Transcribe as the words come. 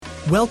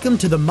Welcome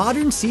to the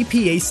Modern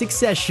CPA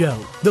Success Show,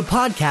 the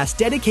podcast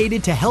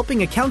dedicated to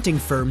helping accounting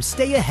firms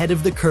stay ahead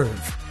of the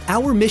curve.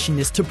 Our mission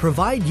is to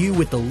provide you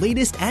with the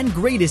latest and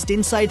greatest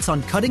insights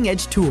on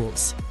cutting-edge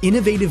tools,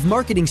 innovative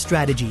marketing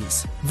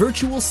strategies,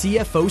 virtual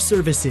CFO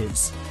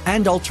services,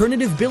 and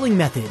alternative billing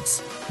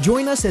methods.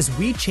 Join us as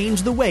we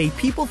change the way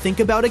people think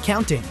about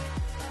accounting.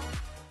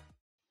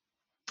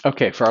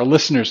 Okay, for our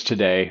listeners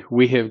today,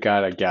 we have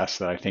got a guest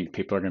that I think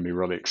people are going to be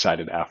really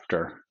excited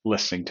after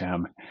listening to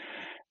him.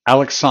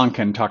 Alex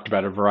Sonkin talked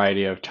about a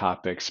variety of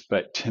topics,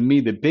 but to me,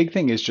 the big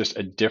thing is just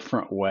a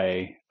different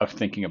way of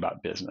thinking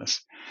about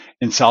business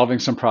and solving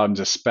some problems,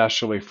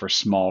 especially for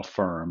small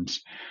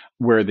firms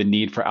where the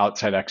need for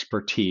outside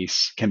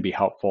expertise can be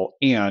helpful,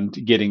 and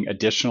getting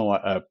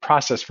a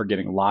process for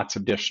getting lots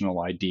of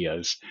additional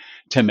ideas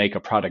to make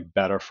a product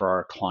better for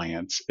our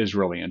clients is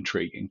really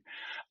intriguing.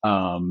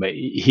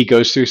 He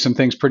goes through some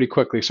things pretty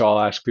quickly, so I'll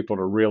ask people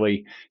to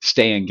really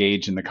stay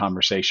engaged in the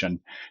conversation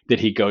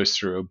that he goes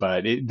through.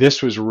 But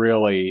this was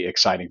really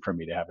exciting for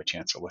me to have a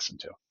chance to listen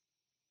to.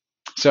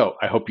 So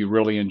I hope you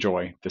really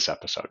enjoy this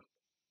episode.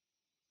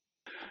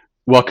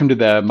 Welcome to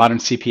the Modern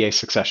CPA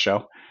Success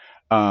Show.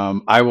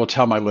 I will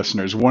tell my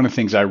listeners, one of the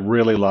things I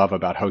really love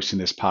about hosting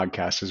this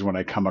podcast is when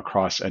I come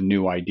across a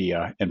new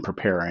idea in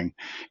preparing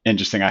and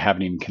just think I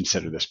haven't even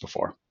considered this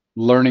before.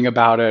 Learning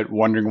about it,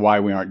 wondering why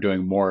we aren't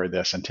doing more of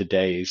this, and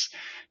today's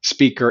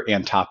speaker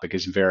and topic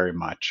is very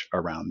much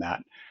around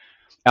that.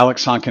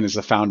 Alex Sonkin is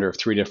the founder of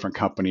 3 different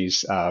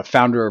companies,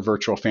 founder of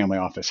Virtual Family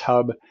Office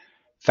Hub,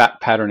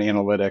 Fact Pattern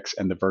Analytics,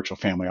 and the Virtual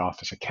Family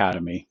Office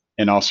Academy,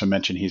 and also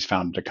mentioned he's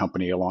founded a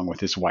company along with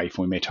his wife.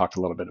 We may talk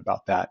a little bit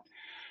about that.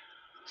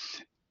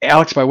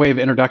 Alex, by way of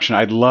introduction,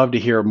 I'd love to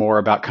hear more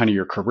about kind of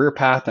your career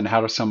path and how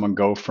does someone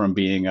go from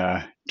being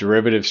a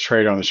derivatives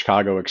trader on the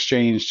Chicago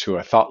Exchange to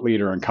a thought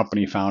leader and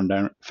company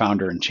founder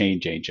and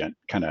change agent.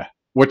 Kind of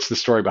what's the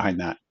story behind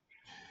that?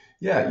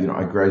 Yeah,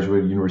 I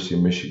graduated University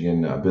of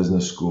Michigan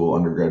business school,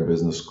 undergrad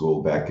business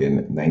school back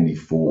in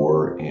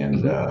 '94,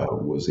 and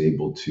was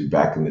able to,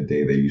 back in the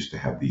day, they used to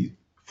have the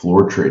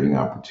floor trading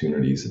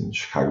opportunities in the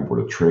Chicago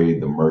Board of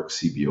Trade, the Merck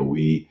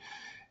CBOE.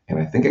 And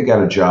I think I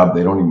got a job,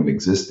 they don't even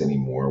exist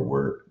anymore,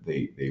 where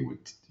they would,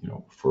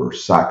 for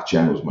Soc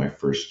Gen was my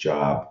first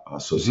job,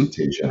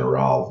 Societe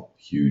Generale,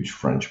 huge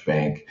French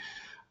bank.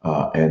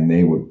 And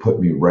they would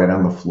put me right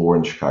on the floor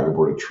in Chicago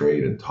Board of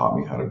Trade and taught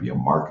me how to be a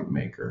market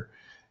maker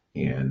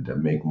and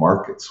make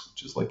markets,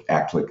 which is like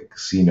act like a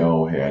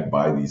casino. Hey, I'd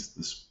buy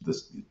this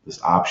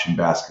option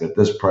basket at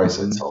this price,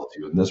 I'd sell it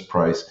to you at this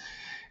price.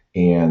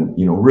 And,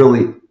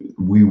 really,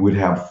 we would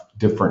have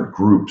different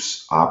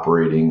groups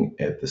operating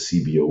at the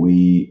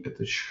CBOE, at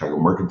the Chicago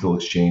Mercantile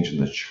Exchange, and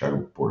the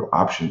Chicago Board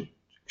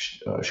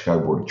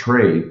of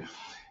Trade.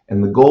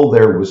 And the goal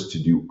there was to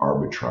do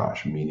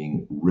arbitrage,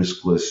 meaning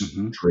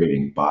riskless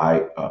trading,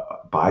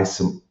 buy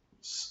some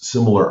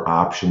similar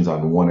options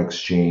on one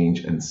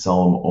exchange and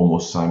sell them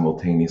almost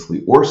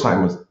simultaneously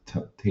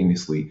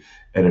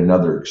at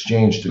another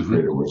exchange to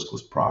create a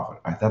riskless profit.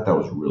 I thought that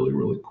was really,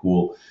 really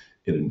cool.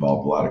 It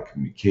involved a lot of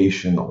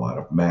communication, a lot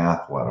of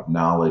math, a lot of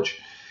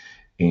knowledge.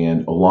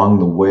 And along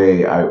the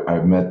way, I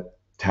met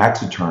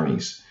tax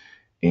attorneys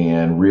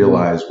and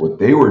realized what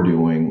they were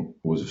doing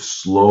was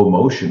slow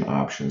motion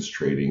options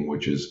trading,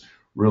 which is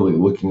really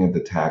looking at the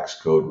tax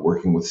code,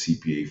 working with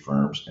CPA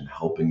firms and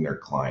helping their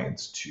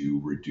clients to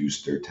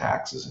reduce their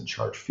taxes and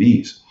charge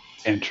fees.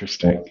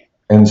 Interesting.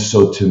 And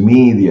so to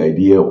me, the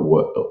idea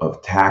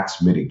of tax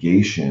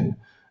mitigation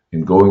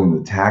and going in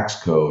the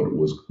tax code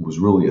was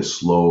really a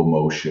slow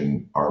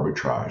motion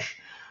arbitrage.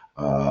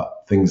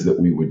 Things that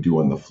we would do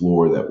on the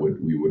floor that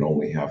we would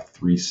only have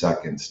 3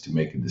 seconds to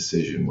make a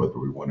decision whether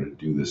we wanted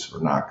to do this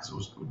or not,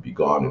 because it would be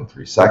gone in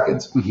 3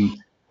 seconds.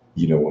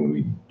 When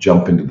we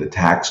jump into the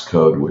tax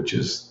code, which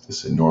is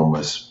this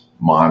enormous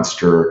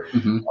monster,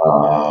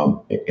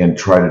 and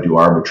try to do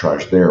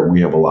arbitrage there, we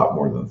have a lot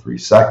more than 3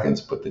 seconds.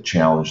 But the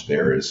challenge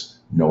there is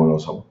no one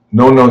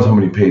knows how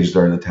many pages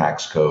are in the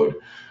tax code.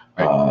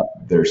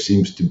 There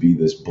seems to be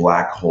this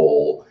black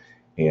hole,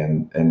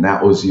 and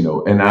that was,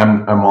 and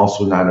I'm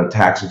also not a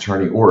tax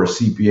attorney or a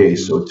CPA,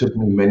 so it took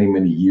me many,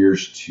 many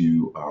years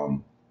to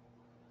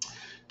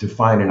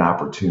find an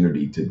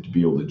opportunity to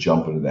be able to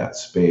jump into that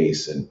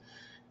space. And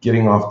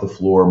getting off the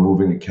floor,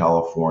 moving to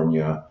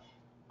California,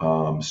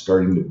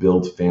 starting to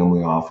build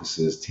family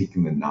offices,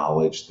 taking the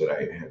knowledge that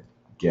I had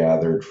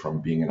gathered from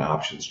being an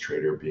options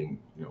trader,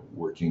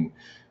 working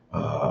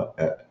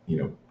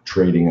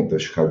trading at the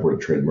Chicago Board of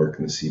Trade, Merck,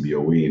 and the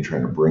CBOE, and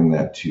trying to bring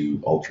that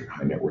to ultra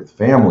high net worth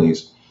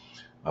families.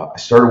 I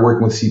started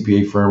working with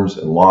CPA firms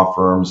and law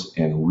firms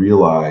and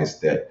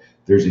realized that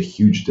there's a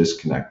huge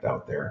disconnect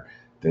out there,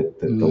 that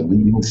the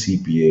leading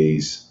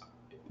CPAs,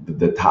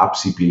 the top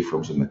CPA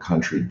firms in the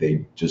country,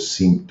 they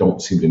just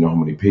don't seem to know how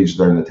many pages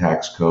are in the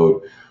tax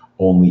code.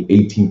 Only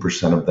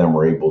 18% of them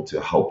are able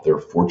to help their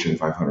Fortune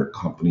 500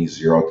 companies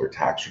zero out their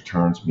tax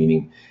returns,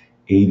 meaning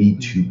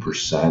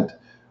 82%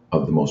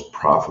 of the most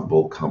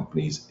profitable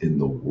companies in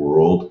the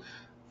world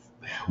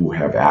who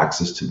have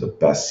access to the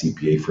best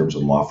CPA firms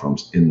and law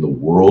firms in the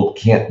world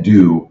can't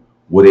do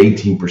what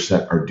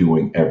 18% are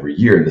doing every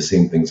year. And the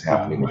same thing's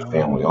happening with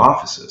family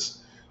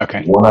offices.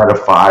 Okay. 1 out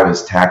of 5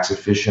 is tax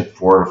efficient,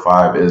 4 out of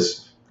 5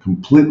 is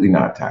completely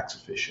not tax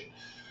efficient.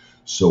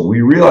 So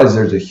we realized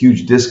there's a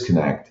huge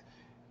disconnect,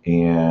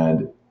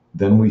 and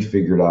then we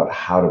figured out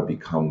how to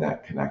become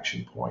that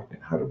connection point and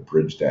how to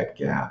bridge that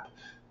gap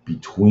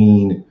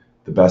between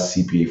the best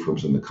CPA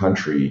firms in the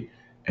country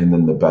and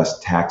then the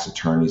best tax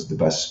attorneys, the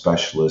best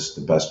specialists,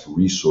 the best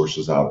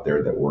resources out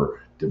there that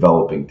were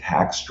developing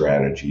tax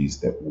strategies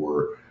that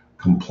were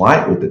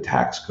compliant with the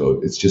tax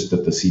code. It's just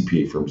that the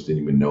CPA firms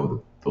didn't even know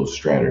that those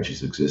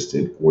strategies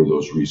existed or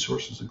those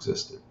resources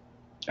existed.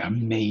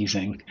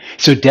 Amazing.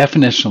 So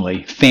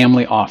definitionally,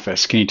 family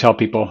office. Can you tell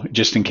people,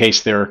 just in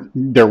case they're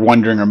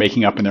wondering or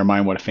making up in their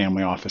mind what a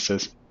family office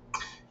is?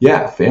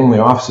 Yeah, family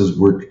offices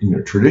were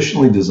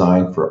traditionally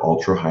designed for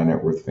ultra high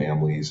net worth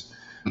families,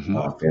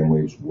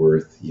 families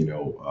worth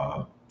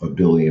 $1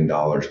 billion,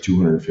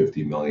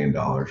 $250 million.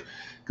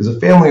 Because a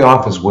family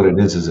office, what it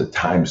is a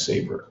time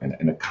saver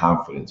and a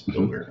confidence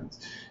builder.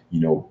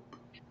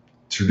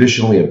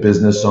 Traditionally, a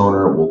business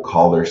owner will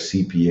call their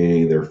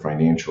CPA, their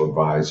financial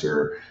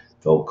advisor.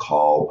 They'll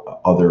call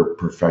other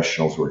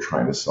professionals who are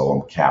trying to sell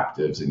them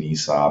captives and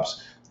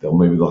ESOPs.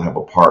 Maybe they'll have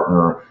a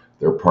partner.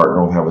 Their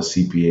partner will have a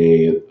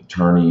CPA,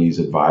 attorneys,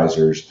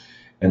 advisors.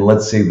 And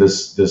let's say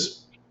this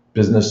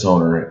business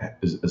owner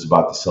is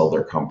about to sell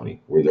their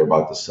company, where they're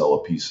about to sell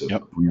a piece of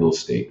real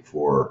estate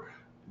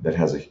that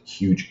has a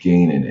huge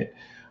gain in it.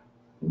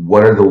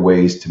 What are the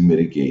ways to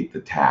mitigate the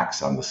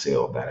tax on the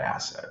sale of that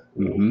asset?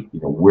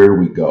 Where do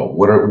we go?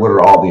 What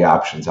are all the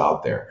options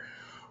out there?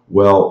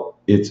 Well,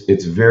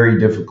 it's very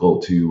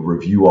difficult to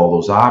review all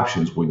those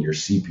options when your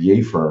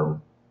CPA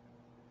firm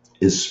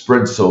is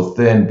spread so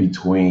thin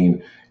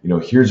between,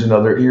 here's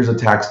a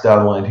tax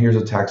deadline, here's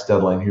a tax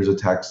deadline, here's a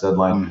tax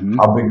deadline.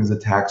 How big is the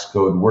tax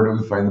code? Where do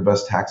we find the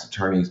best tax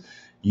attorneys?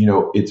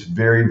 It's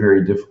very,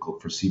 very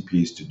difficult for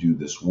CPAs to do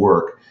this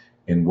work.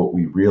 And what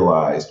we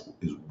realized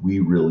is we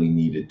really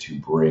needed to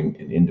bring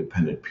an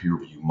independent peer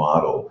review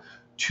model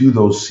to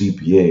those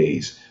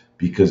CPAs,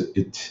 because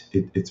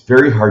it's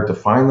very hard to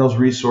find those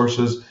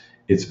resources.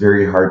 It's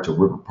very hard to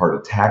rip apart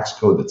a tax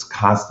code that's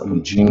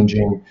constantly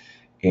changing.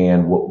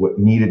 And what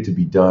needed to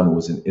be done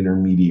was an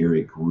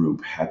intermediary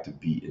group had to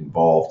be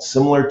involved,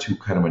 similar to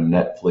kind of a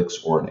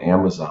Netflix or an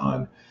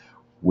Amazon,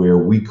 where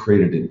we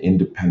created an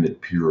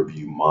independent peer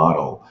review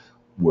model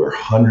where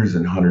hundreds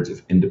and hundreds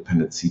of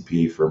independent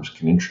CPA firms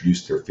can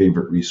introduce their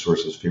favorite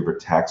resources,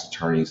 favorite tax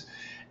attorneys,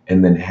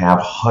 and then have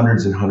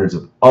hundreds and hundreds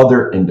of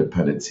other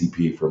independent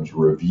CPA firms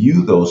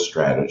review those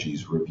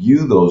strategies,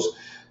 review those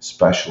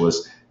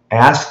specialists,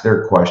 ask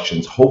their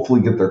questions,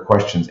 hopefully get their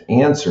questions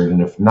answered.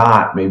 And if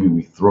not, maybe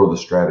we throw the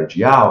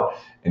strategy out.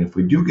 And if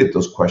we do get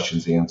those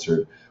questions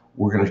answered,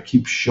 we're going to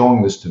keep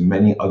showing this to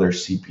many other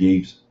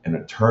CPAs and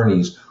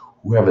attorneys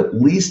who have at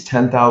least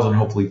 10,000,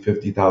 hopefully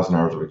 50,000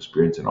 hours of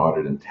experience in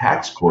audit and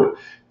tax court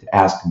to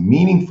ask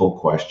meaningful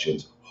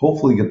questions,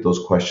 hopefully get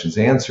those questions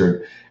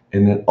answered,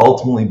 and then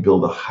ultimately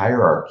build a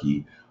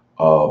hierarchy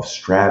of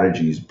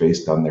strategies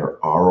based on their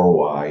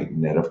ROI,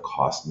 net of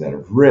cost, net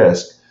of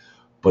risk.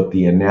 But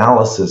the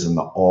analysis and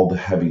all the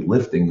heavy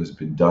lifting has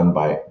been done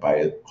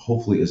by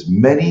hopefully as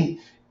many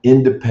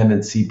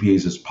independent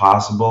CPAs as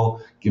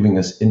possible, giving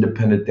us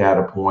independent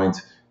data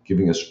points,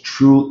 giving us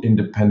true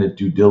independent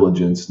due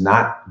diligence,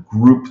 not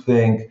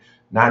groupthink,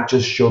 not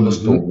just show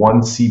this to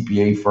one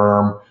CPA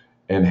firm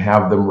and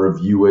have them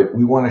review it.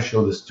 We want to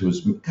show this to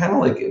us, kind of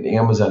like in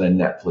Amazon and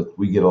Netflix.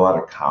 We get a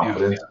lot of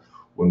confidence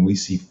when we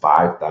see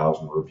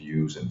 5,000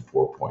 reviews and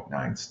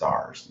 4.9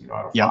 stars,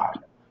 out of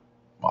 5.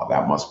 Wow,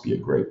 that must be a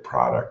great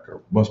product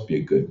or must be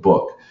a good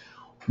book.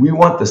 We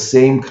want the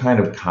same kind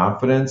of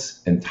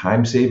confidence and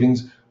time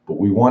savings, but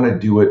we want to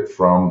do it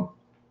from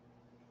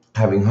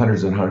having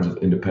hundreds and hundreds of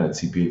independent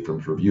CPA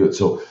firms review it.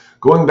 So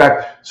going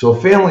back, a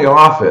family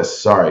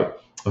office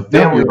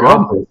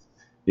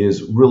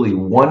is really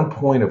one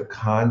point of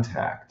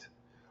contact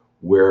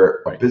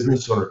where a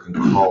business owner can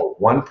call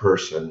one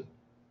person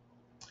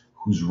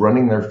who's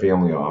running their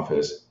family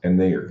office, and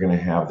they are going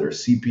to have their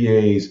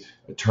CPAs,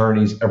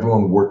 attorneys,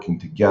 everyone working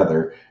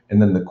together.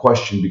 And then the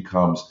question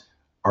becomes,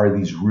 are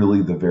these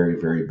really the very,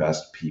 very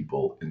best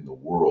people in the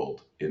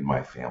world in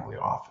my family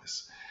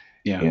office?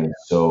 And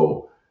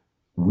so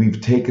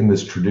we've taken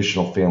this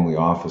traditional family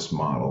office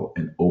model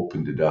and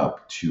opened it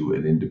up to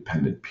an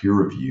independent peer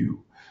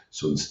review.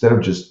 So instead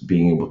of just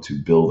being able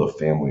to build a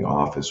family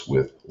office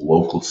with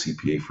local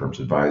CPA firms,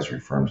 advisory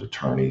firms,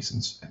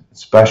 attorneys, and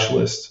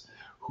specialists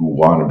who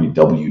want to be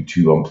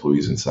W-2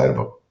 employees inside of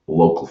a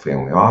local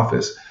family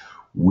office,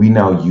 we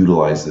now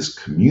utilize this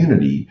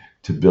community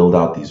to build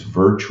out these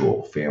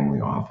virtual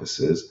family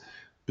offices,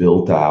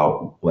 built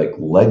out like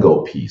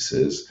Lego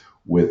pieces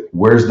with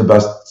where's the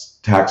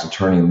best tax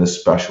attorney in this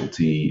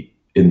specialty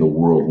in the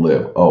world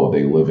live. Oh,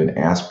 they live in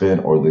Aspen,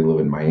 or they live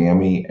in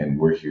Miami, and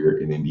we're here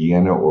in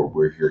Indiana, or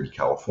we're here in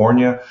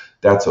California.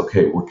 That's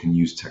okay. We can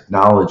use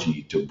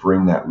technology to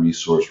bring that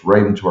resource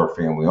right into our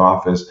family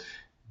office,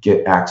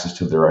 get access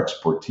to their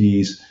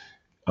expertise,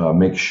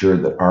 make sure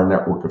that our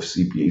network of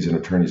CPAs and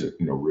attorneys,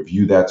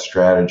 review that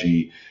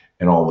strategy.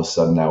 And all of a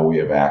sudden now we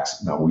have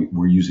access. Now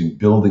we're using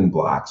building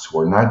blocks who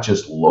are not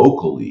just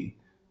locally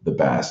the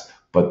best,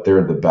 but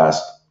they're the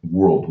best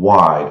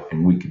worldwide.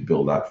 And we can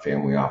build out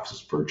family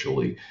offices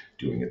virtually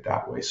doing it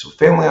that way. So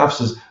family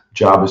offices'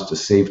 job is to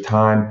save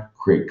time,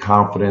 create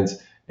confidence.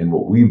 And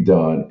what we've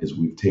done is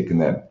we've taken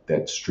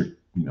that strict,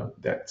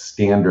 that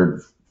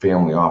standard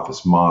family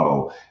office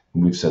model,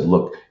 and we've said,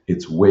 look,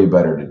 it's way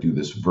better to do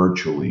this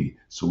virtually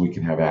so we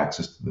can have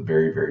access to the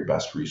very, very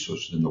best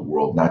resources in the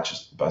world, not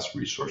just the best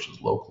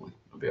resources locally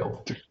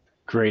available.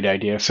 Great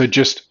idea. So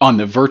just on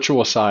the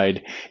virtual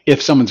side,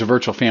 if someone's a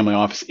virtual family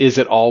office, is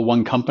it all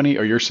one company,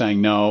 or you're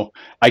saying, no,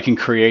 I can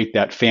create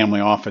that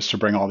family office to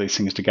bring all these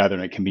things together,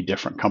 and it can be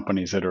different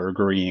companies that are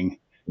agreeing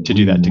to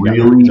do that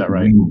together? Is that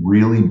right? We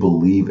really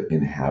believe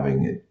in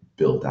having it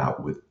built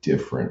out with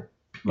different.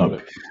 Love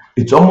it.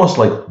 It's almost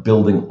like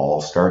building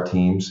all-star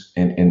teams,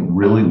 and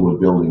really we're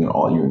building an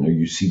all.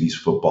 You see these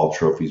football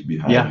trophies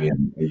behind me,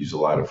 and I use a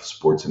lot of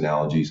sports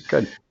analogies.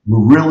 Good.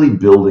 We're really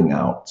building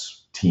out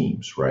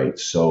teams, right?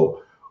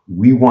 So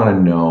we want to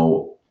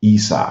know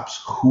ESOPs.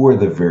 Who are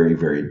the very,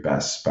 very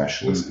best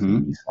specialists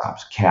in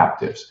ESOPs?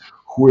 Captives.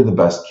 Who are the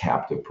best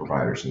captive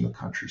providers in the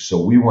country?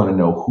 So we want to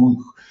know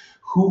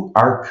who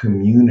our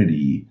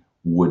community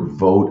would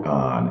vote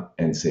on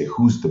and say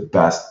who's the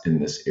best in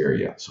this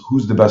area. So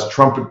who's the best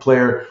trumpet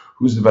player,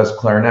 who's the best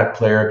clarinet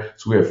player.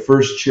 So we have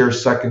first chair,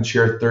 second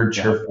chair, third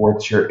chair,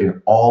 fourth chair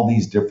in all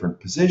these different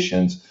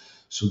positions.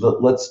 So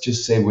that, let's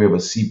just say we have a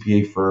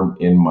CPA firm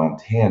in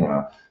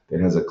Montana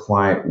that has a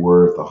client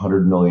worth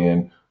 100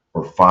 million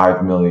or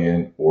 5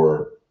 million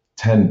or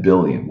 10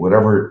 billion,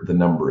 whatever the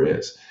number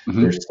is.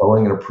 They're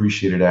selling an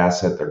appreciated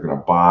asset. They're going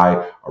to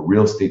buy a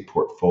real estate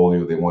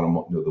portfolio. They want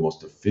to know the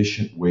most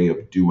efficient way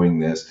of doing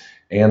this.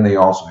 And they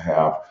also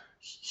have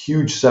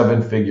huge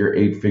 7-figure,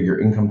 8-figure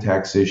income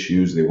tax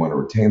issues. They want to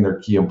retain their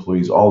key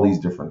employees, all these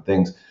different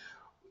things.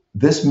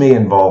 This may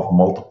involve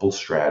multiple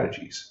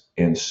strategies.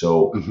 And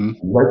so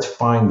let's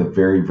find the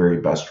very, very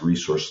best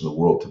resource in the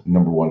world to,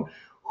 number one,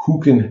 who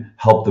can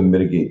help them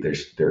mitigate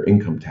their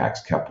income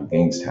tax, capital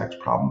gains tax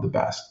problem the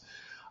best.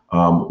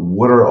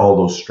 What are all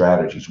those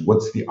strategies?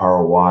 What's the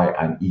ROI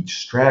on each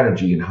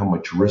strategy, and how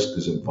much risk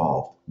is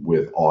involved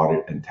with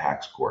audit and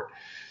tax court?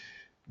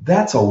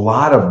 That's a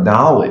lot of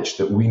knowledge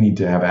that we need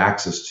to have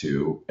access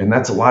to, and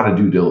that's a lot of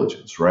due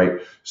diligence, right?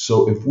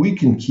 So if we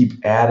can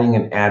keep adding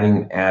and adding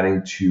and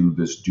adding to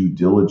this due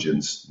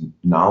diligence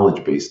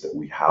knowledge base that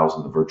we house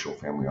in the Virtual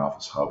Family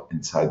Office Hub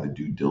inside the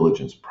due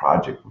diligence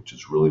project, which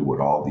is really what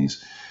all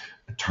these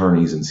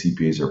attorneys and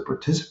CPAs are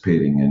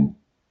participating in,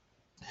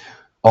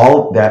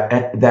 all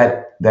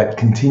that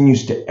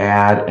continues to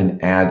add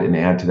and add and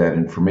add to that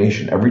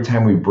information. Every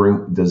time we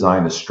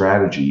design a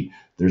strategy,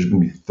 there's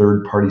going to be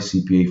third-party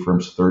CPA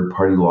firms,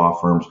 third-party law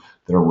firms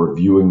that are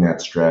reviewing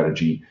that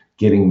strategy,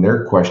 getting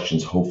their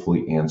questions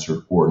hopefully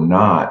answered or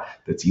not.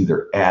 That's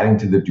either adding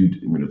to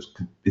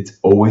the it's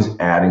always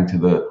adding to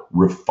the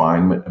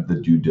refinement of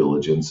the due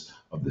diligence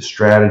of the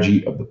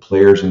strategy, of the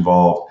players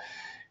involved.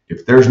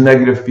 If there's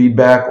negative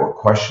feedback or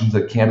questions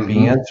that can't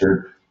be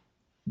answered,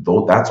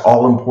 though, that's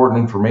all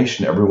important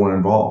information to everyone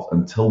involved.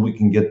 Until we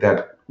can get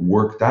that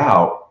worked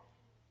out,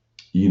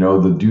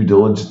 the due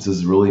diligence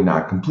is really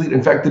not complete.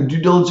 In fact, the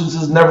due diligence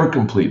is never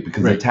complete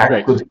because the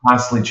tax code is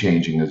constantly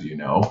changing, as you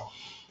know,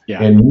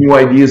 and new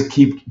ideas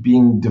keep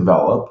being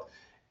developed.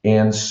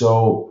 And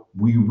so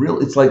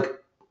it's like,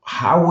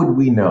 how would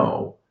we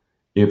know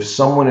if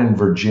someone in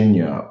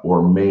Virginia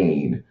or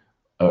Maine,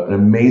 an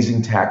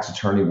amazing tax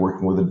attorney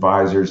working with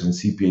advisors and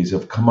CPAs,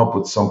 have come up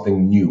with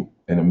something new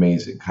and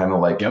amazing, kind of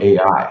like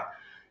AI.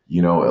 A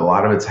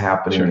lot of it's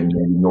happening in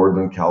maybe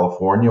Northern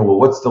California. Well,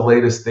 what's the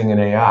latest thing in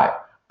AI?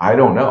 I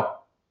don't know.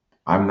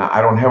 I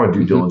don't have a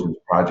due diligence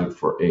project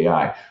for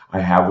AI. I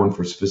have one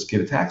for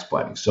sophisticated tax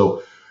planning.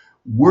 So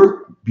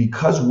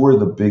because we're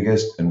the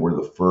biggest and we're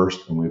the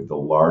first and we have the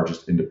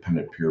largest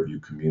independent peer review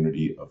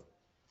community of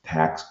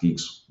tax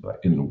geeks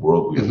in the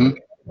world. We have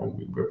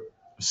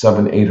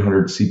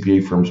 700-800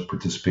 CPA firms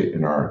participate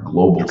in our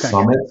global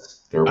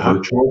summits. They're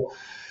virtual.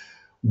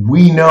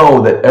 We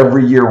know that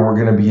every year we're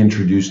going to be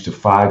introduced to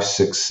 5,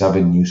 6,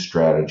 7 new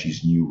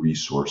strategies, new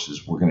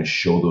resources. We're going to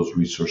show those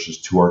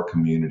resources to our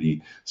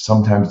community.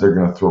 Sometimes they're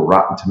going to throw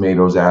rotten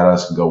tomatoes at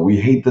us and go, we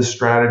hate this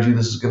strategy.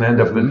 This is going to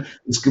end up in,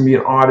 this could be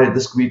an audit.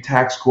 This could be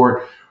tax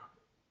court.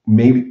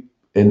 Maybe,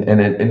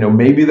 and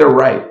maybe they're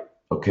right.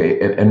 Okay.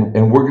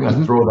 And we're going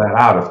to throw that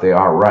out if they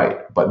are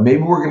right. But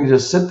maybe we're going to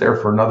just sit there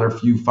for another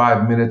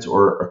 5 minutes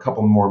or a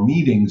couple more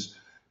meetings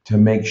to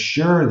make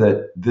sure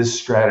that this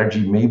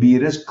strategy, maybe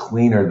it is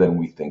cleaner than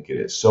we think it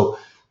is. So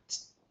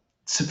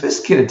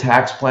sophisticated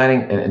tax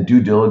planning and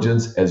due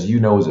diligence, as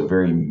you know, is a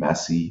very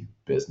messy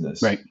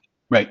business.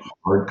 Right.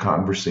 Hard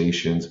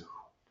conversations.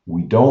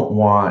 We don't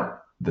want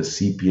the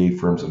CPA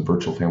firms and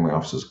virtual family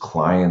offices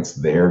clients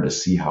there to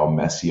see how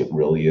messy it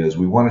really is.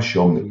 We want to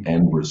show them the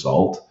end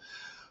result.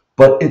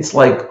 But it's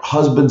like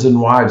husbands and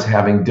wives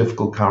having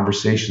difficult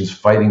conversations,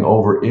 fighting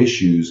over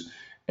issues.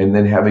 and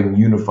then having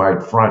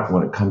unified front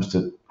when it comes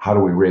to how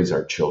do we raise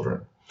our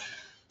children.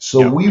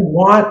 So we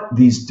want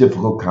these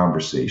difficult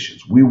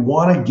conversations. We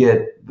want to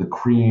get the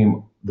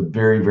cream, the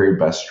very, very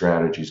best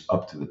strategies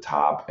up to the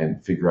top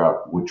and figure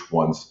out which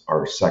ones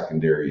are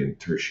secondary and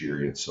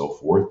tertiary and so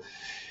forth.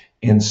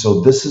 And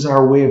so this is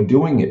our way of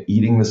doing it,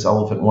 eating this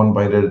elephant one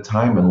bite at a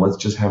time. And let's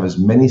just have as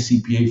many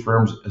CPA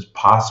firms as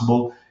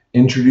possible,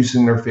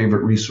 introducing their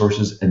favorite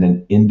resources and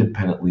then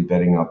independently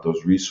vetting out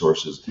those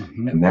resources.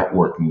 And that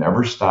work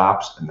never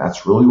stops. And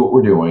that's really what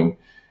we're doing.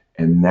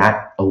 And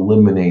that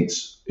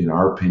eliminates, in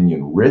our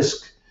opinion,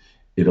 risk.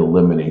 It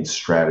eliminates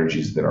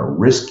strategies that are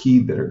risky,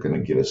 that are going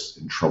to get us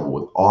in trouble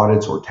with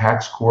audits or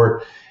tax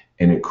court.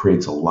 And it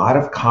creates a lot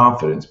of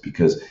confidence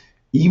because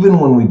even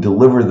when we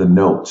deliver the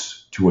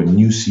notes to a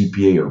new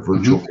CPA or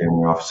virtual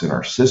family office in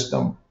our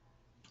system,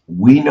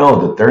 we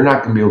know that they're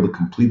not going to be able to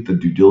complete the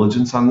due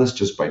diligence on this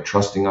just by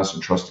trusting us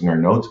and trusting our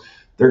notes.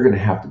 They're going to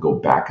have to go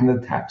back into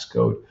the tax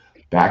code,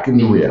 back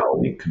into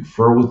reality,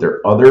 confer with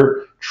their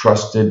other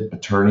trusted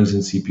attorneys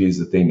and CPAs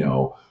that they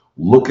know,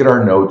 look at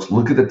our notes,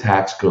 look at the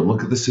tax code,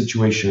 look at the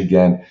situation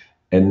again,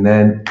 and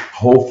then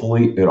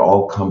hopefully it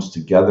all comes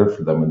together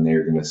for them and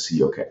they're going to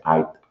see, okay,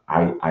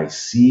 I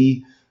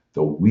see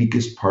the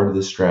weakest part of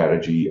the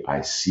strategy. I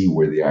see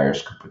where the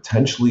IRS could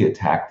potentially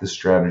attack the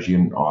strategy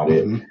in an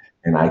audit,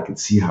 and I could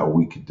see how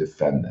we could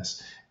defend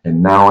this.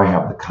 And now I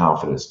have the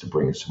confidence to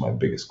bring it to my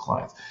biggest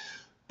clients.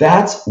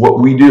 That's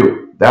what we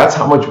do. That's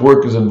how much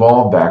work is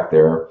involved back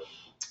there.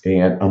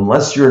 And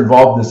unless you're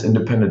involved in this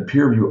independent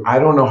peer review, I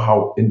don't know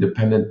how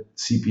independent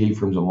CPA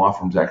firms and law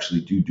firms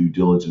actually do due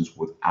diligence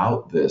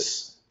without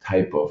this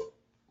type of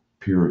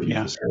peer review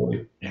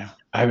facility. Yeah,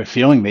 I have a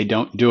feeling they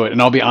don't do it. And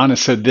I'll be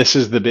honest, so this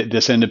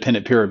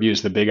independent peer review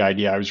is the big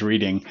idea I was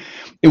reading.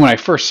 And when I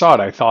first saw it,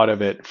 I thought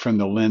of it from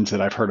the lens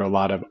that I've heard a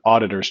lot of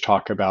auditors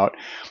talk about,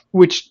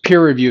 which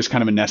peer review is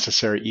kind of a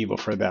necessary evil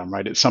for them,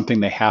 right? It's something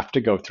they have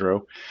to go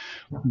through.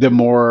 The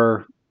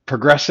more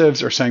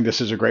progressives are saying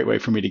this is a great way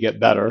for me to get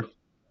better.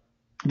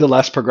 The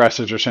less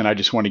progressives are saying, I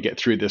just want to get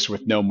through this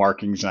with no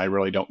markings and I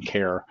really don't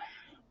care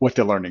what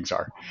the learnings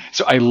are.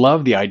 So I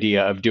love the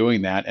idea of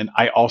doing that. And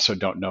I also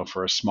don't know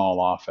for a small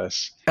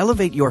office.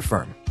 Elevate your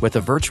firm with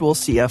a virtual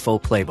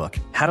CFO playbook,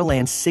 how to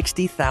land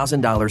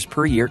 $60,000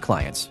 per year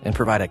clients and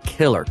provide a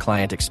killer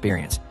client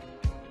experience.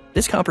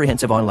 This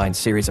comprehensive online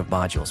series of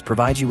modules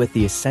provides you with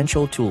the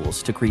essential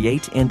tools to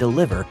create and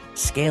deliver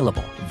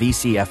scalable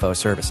VCFO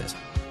services.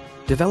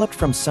 Developed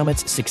from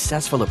Summit's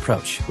successful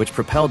approach, which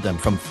propelled them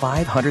from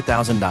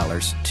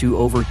 $500,000 to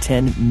over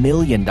 $10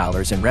 million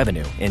in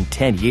revenue in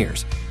 10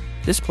 years.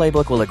 This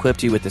playbook will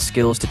equip you with the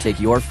skills to take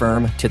your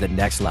firm to the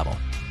next level.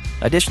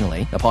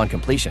 Additionally, upon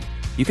completion,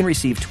 you can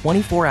receive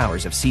 24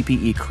 hours of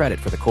CPE credit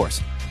for the course.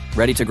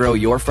 Ready to grow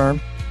your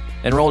firm?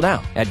 Enroll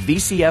now at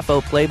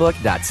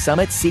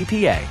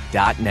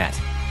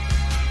vcfoplaybook.summitcpa.net.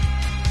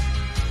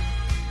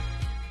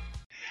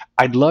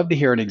 I'd love to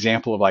hear an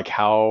example of like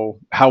how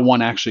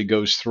one actually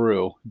goes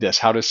through this.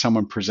 How does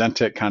someone present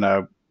it? Kind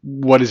of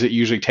what does it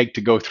usually take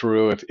to go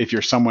through? If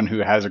you're someone who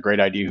has a great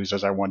idea who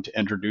says, I want to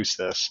introduce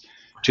this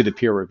to the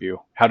peer review,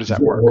 how does that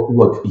work? Well,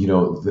 look,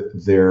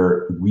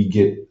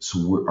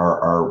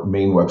 our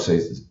main website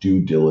is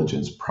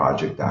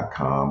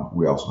duediligenceproject.com.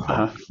 We also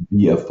have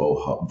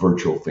VFO Hub,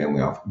 virtual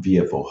family office,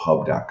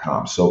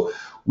 VFOhub.com. So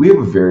we have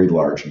a very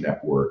large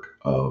network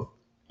of,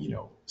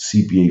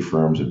 CPA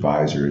firms,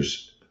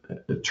 advisors,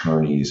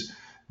 attorneys.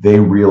 They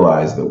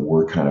realize that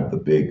we're kind of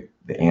the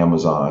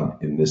Amazon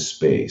in this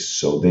space.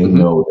 So they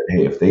know that,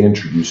 hey, if they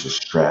introduce a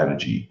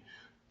strategy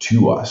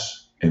to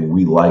us and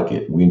we like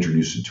it, we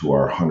introduce it to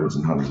our hundreds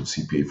and hundreds of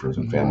CPA firms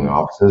and family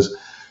offices,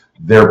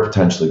 they're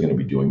potentially going to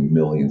be doing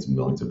millions and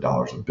millions of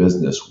dollars of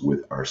business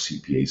with our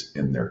CPAs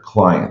and their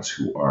clients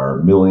who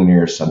are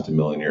millionaires,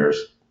 centimillionaires,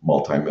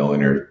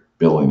 multimillionaires,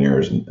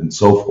 billionaires, and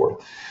so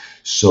forth.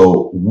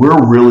 So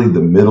we're really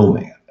the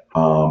middleman.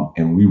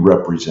 And we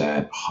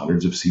represent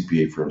hundreds of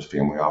CPA firms,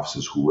 family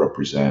offices who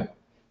represent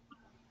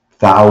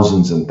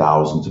thousands and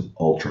thousands of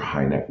ultra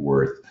high net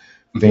worth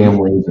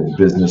families and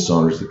business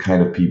owners, the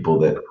kind of people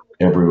that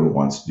everyone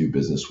wants to do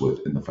business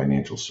with in the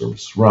financial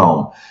service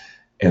realm.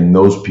 And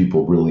those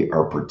people really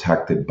are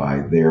protected by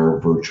their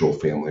virtual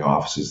family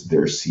offices,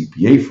 their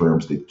CPA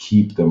firms that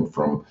keep them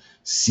from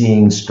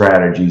seeing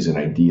strategies and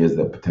ideas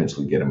that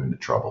potentially get them into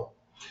trouble.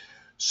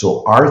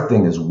 So our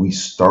thing is we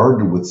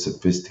started with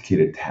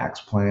sophisticated tax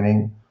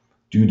planning,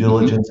 due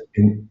diligence,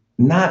 and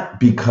not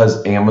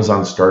because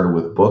Amazon started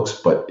with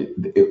books, but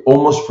it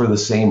almost for the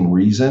same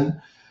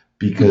reason,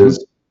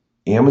 because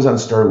Amazon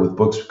started with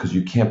books because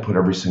you can't put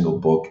every single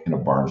book in a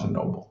Barnes &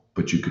 Noble,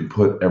 but you can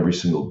put every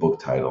single book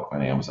title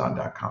on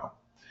Amazon.com.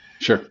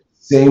 Sure.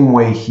 Same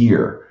way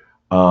here.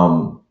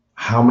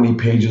 How many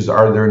pages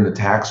are there in the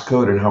tax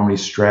code and how many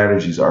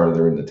strategies are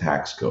there in the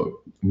tax code?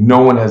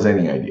 No one has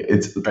any idea.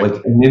 It's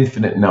like an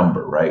infinite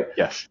number, right?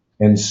 Yes.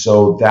 And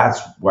so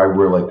that's why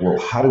we're like, well,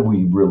 how do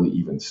we really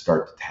even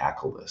start to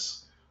tackle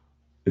this?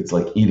 It's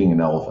like eating an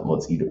elephant.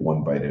 Let's eat it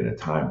one bite at a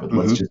time, but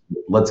let's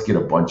let's get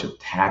a bunch of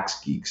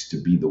tax geeks to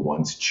be the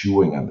ones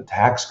chewing on the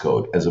tax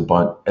code as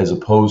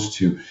opposed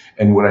to,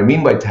 and what I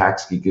mean by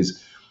tax geek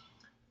is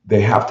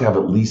they have to have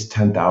at least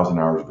 10,000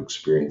 hours of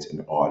experience in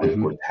audit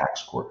or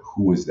tax court.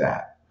 Who is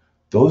that?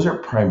 Those are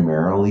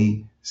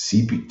primarily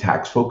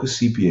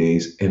tax-focused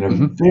CPAs and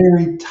a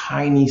very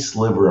tiny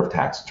sliver of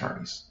tax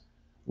attorneys,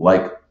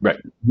 like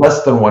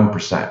less than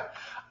 1%.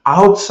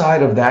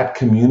 Outside of that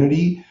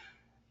community,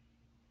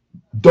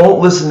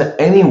 don't listen to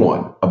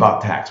anyone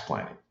about tax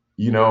planning.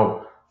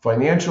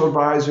 Financial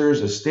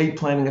advisors, estate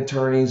planning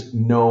attorneys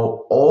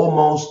know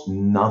almost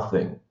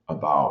nothing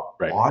about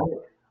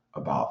audit,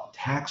 about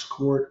tax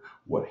court,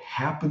 what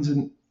happens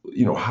in,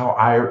 how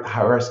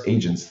IRS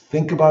agents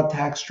think about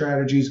tax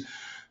strategies.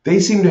 They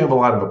seem to have a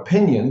lot of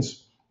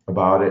opinions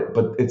about it,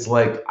 but it's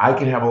like I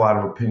can have a lot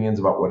of opinions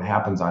about what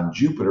happens on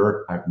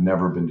Jupiter. I've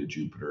never been to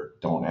Jupiter.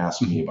 Don't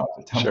ask me about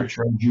the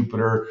temperature on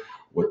Jupiter,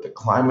 what the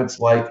climate's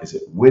like. Is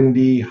it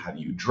windy? How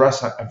do you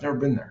dress? I've never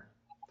been there.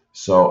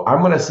 So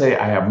I'm going to say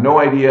I have no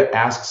idea.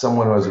 Ask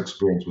someone who has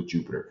experience with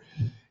Jupiter.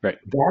 Right.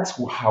 That's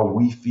how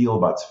we feel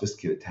about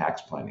sophisticated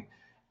tax planning.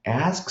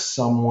 Ask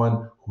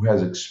someone who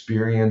has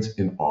experience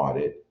in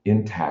audit,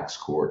 in tax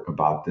court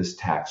about this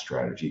tax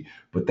strategy.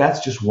 But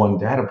that's just one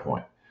data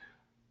point.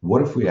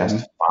 What if we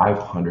asked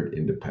 500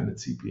 independent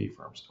CPA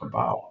firms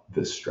about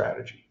this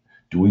strategy?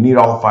 Do we need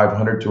all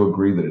 500 to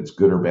agree that it's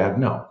good or bad?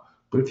 No.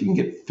 But if you can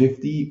get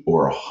 50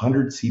 or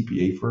 100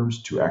 CPA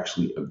firms to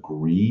actually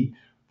agree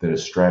that a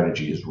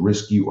strategy is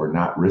risky or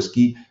not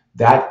risky,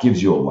 that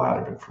gives you a lot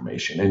of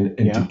information.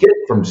 And to get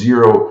from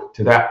zero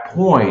to that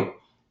point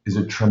is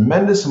a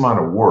tremendous amount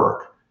of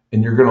work.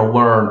 And you're going to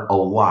learn a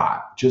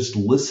lot just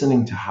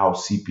listening to how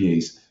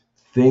CPAs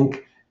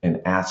think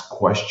and ask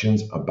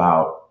questions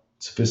about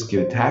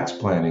sophisticated tax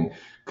planning,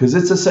 because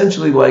it's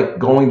essentially like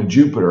going to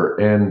Jupiter.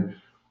 And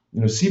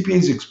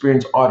CPAs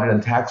experience audit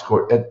and tax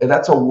court, and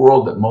that's a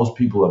world that most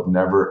people have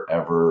never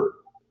ever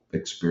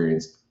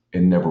experienced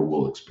and never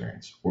will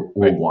experience or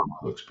want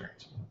to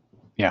experience.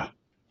 Yeah.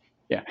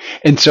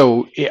 And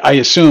so I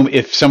assume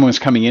if someone's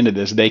coming into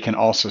this, they can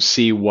also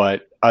see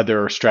what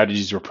other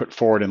strategies were put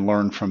forward and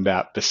learn from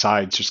that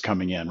besides just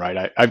coming in,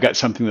 right? I've got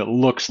something that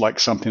looks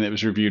like something that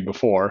was reviewed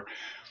before.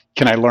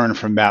 Can I learn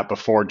from that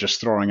before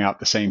just throwing out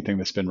the same thing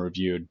that's been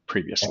reviewed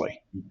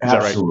previously? Is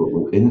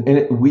Absolutely. That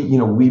right?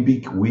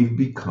 And we've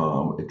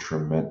become a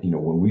tremendous,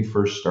 when we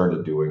first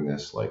started doing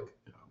this, like,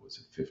 was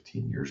it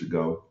 15 years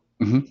ago?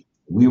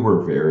 We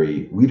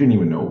didn't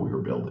even know what we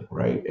were building,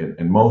 right?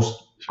 And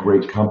most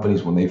great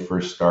companies, when they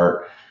first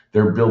start,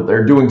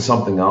 they're doing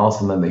something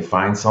else, and then they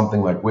find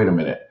something like, wait a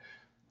minute,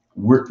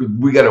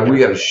 we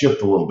gotta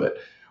shift a little bit.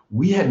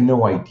 We had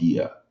no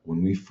idea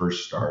when we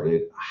first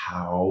started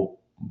how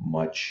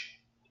much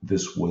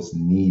this was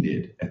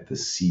needed at the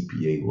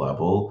CPA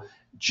level.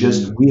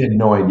 We had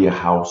no idea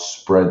how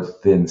spread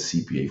thin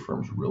CPA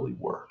firms really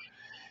were.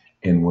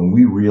 And when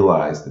we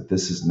realized that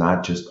this is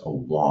not just a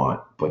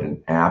want, but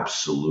an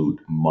absolute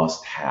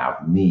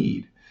must-have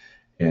need.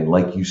 And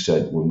like you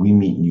said, when we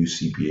meet new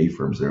CPA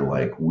firms, they're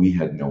like, we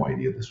had no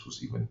idea this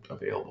was even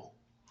available.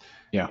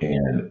 Yeah.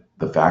 And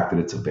the fact that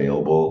it's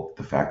available,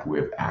 the fact that we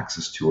have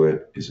access to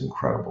it is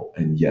incredible.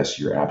 And yes,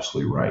 you're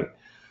absolutely right.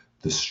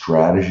 The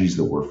strategies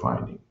that we're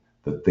finding,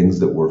 the things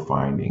that we're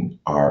finding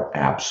are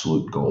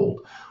absolute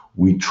gold.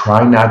 We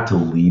try not to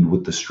lead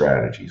with the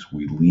strategies.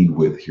 We lead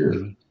with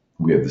here.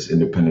 We have this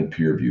independent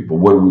peer review, but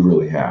what do we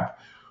really have?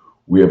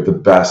 We have the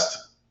best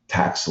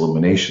tax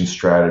elimination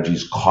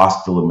strategies,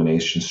 cost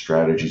elimination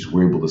strategies.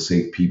 We're able to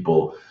save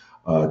people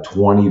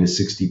 20 to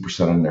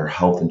 60% on their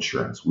health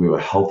insurance. We have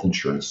a health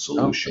insurance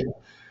solution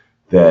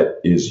that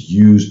is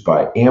used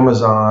by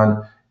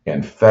Amazon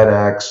and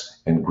FedEx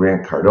and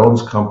Grant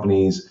Cardone's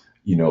companies.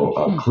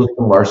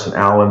 Clifton Larson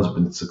Allen's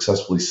been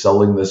successfully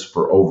selling this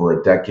for over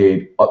a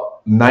decade.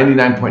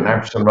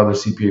 99.9% of other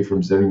CPA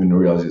firms didn't even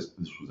realize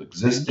this was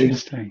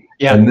existing.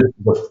 Yeah. And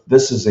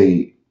this is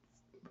a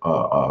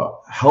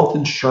health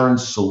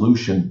insurance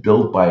solution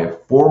built by a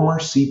former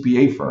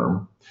CPA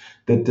firm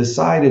that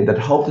decided that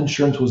health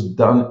insurance was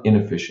done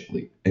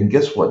inefficiently. And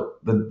guess what?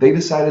 They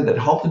decided that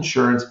health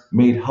insurance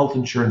made health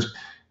insurance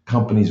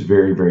companies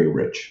very, very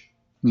rich.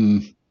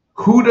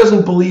 Who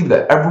doesn't believe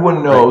that?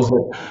 Everyone knows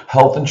that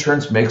health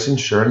insurance makes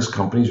insurance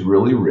companies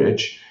really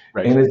rich,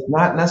 and it's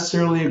not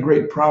necessarily a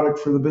great product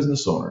for the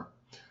business owner.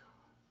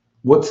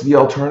 What's the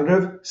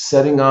alternative?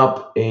 Setting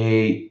up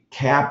a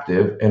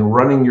captive and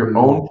running your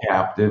own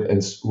captive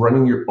and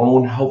running your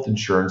own health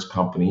insurance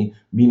company,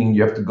 meaning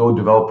you have to go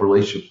develop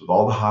relationships with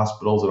all the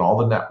hospitals and all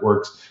the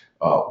networks,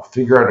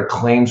 figure out a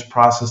claims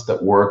process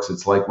that works.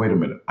 It's like, wait a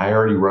minute, I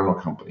already run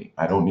a company.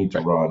 I don't need to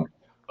run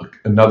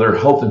another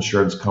health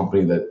insurance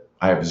company that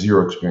I have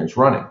zero experience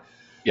running.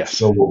 Yes.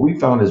 So what we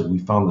found is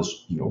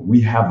this,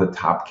 we have the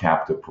top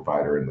captive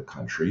provider in the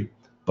country,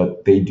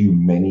 but they do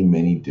many,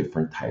 many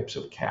different types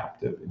of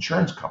captive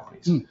insurance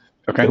companies.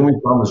 Okay. Then we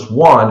found this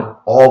one,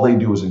 all they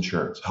do is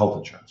insurance, health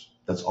insurance.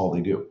 That's all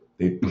they do.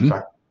 They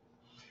perfect.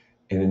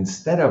 And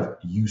instead of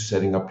you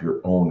setting up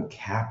your own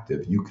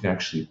captive, you can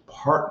actually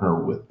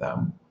partner with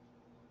them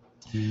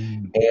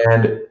Mm.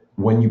 And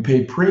when you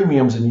pay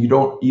premiums and you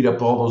don't eat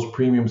up all those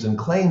premiums and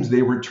claims,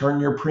 they return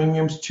your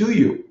premiums to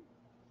you.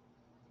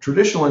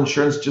 Traditional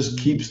insurance just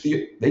keeps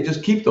they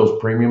just keep those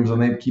premiums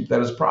and they keep that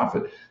as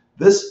profit.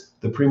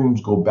 The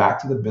premiums go back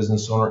to the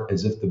business owner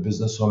as if the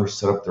business owner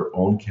set up their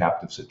own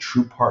captives, a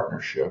true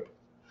partnership.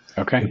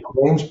 Okay. The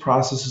claims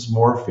process is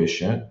more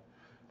efficient.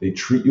 They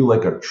treat you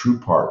like a true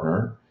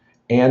partner,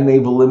 and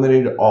they've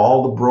eliminated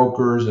all the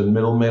brokers and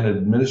middlemen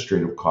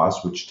administrative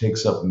costs, which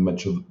takes up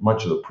much of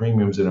the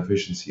premiums and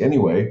efficiency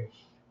anyway.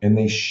 And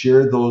they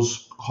share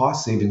those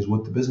cost savings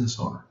with the business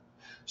owner.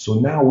 So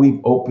now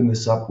we've opened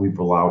this up. We've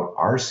allowed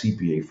our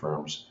CPA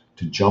firms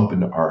to jump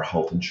into our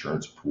health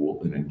insurance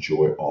pool and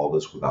enjoy all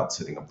this without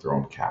setting up their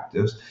own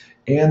captives.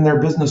 And their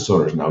business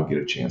owners now get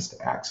a chance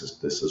to access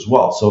this as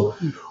well. So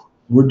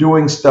we're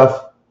doing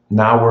stuff.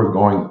 Now we're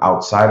going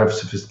outside of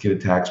sophisticated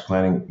tax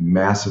planning,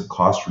 massive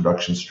cost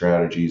reduction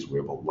strategies. We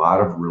have a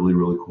lot of really,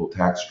 really cool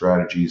tax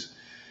strategies.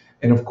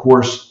 And of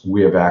course,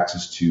 we have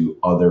access to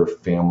other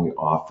family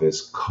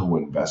office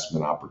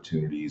co-investment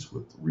opportunities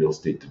with real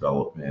estate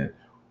development.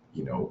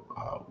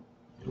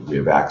 We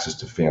have access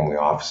to family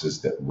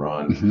offices that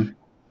run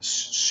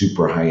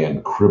super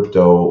high-end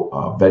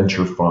crypto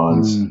venture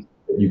funds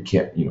that you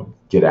can't,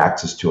 get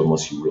access to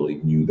unless you really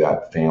knew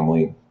that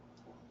family.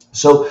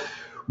 So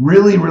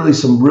really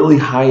some really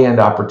high-end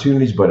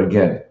opportunities. But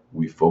again,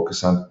 we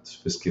focus on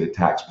sophisticated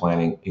tax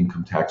planning,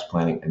 income tax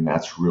planning, and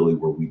that's really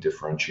where we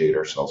differentiate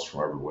ourselves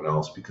from everyone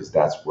else, because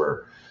that's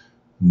where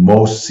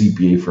most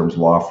CPA firms,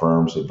 law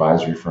firms,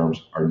 advisory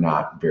firms are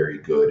not very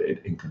good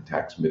at income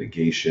tax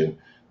mitigation.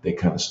 They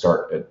kind of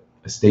start at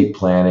estate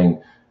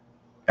planning,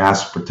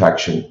 asset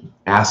protection,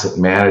 asset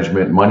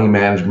management, money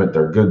management.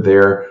 They're good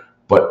there.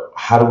 But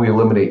how do we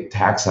eliminate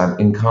tax on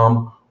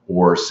income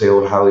or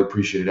sale of highly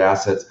appreciated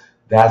assets?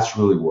 That's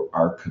really where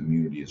our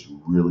community has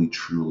really,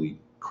 truly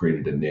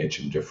created a niche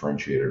and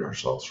differentiated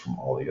ourselves from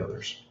all the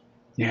others.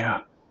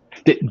 Yeah.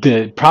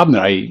 The problem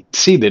that I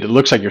see that it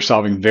looks like you're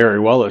solving very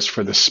well is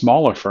for the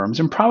smaller firms,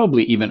 and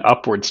probably even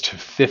upwards to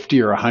 50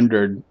 or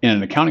 100 in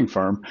an accounting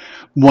firm.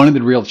 One of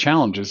the real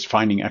challenges is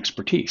finding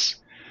expertise.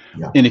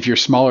 Yeah. And if you're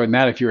smaller than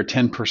that, if you're a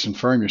 10-person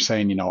firm, you're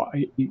saying,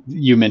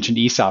 you mentioned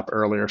ESOP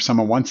earlier. If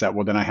someone wants that,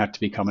 well, then I have to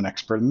become an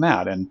expert in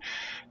that. And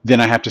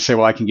then I have to say,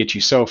 well, I can get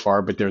you so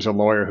far, but there's a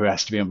lawyer who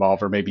has to be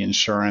involved, or maybe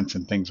insurance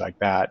and things like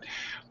that.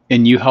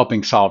 And you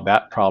helping solve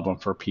that problem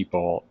for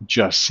people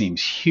just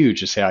seems huge,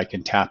 to say I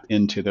can tap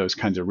into those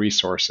kinds of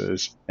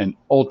resources and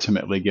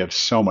ultimately give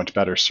so much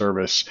better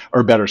service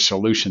or better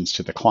solutions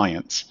to the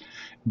clients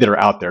that are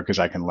out there, because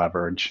I can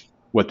leverage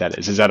what that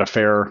is. Is that a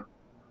fair?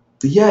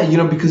 Yeah,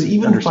 because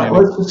even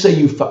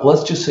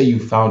let's just say you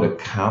found a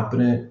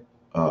competent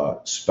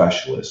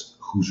specialist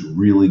who's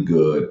really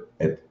good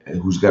and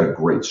who's got a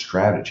great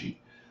strategy.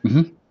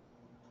 Mm-hmm.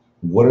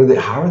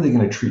 How are they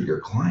going to treat your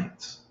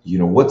clients?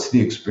 What's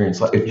the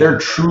experience like? If they're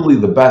truly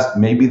the best,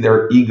 maybe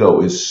their ego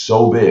is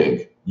so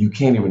big you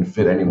can't even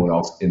fit anyone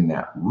else in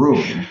that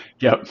room.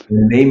 Yep.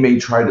 And they may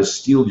try to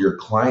steal your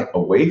client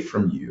away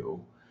from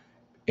you,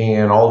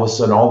 and all of a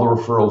sudden all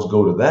the referrals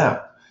go to them.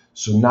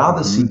 So now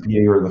the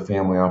CPA or the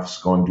family office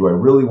is going, do I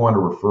really want to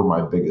refer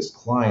my biggest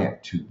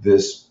client to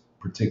this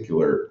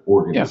particular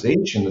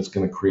organization that's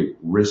going to create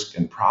risk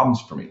and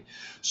problems for me?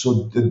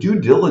 So the due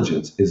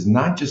diligence is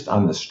not just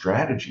on the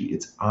strategy,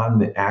 it's on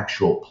the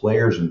actual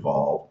players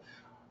involved.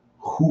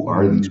 Who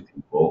are these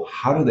people?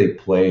 How do they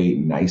play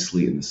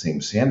nicely in the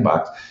same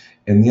sandbox?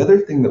 And the other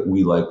thing that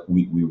we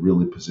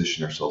really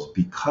position ourselves,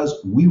 because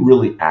we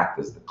really act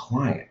as the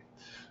client.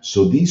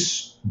 So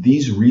these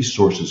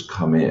resources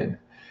come in,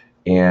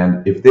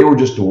 and if they were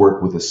just to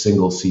work with a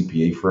single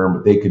CPA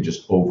firm, they could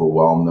just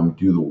overwhelm them,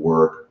 do the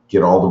work,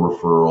 get all the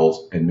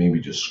referrals, and maybe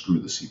just screw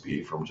the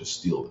CPA firm, just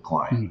steal the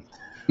client.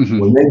 Mm-hmm.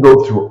 When they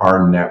go through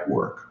our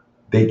network,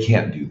 they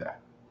can't do that,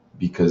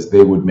 because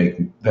they would make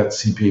that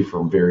CPA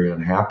firm very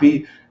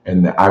unhappy,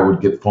 and I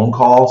would get phone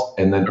calls,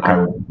 and then I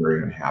would be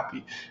very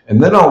unhappy.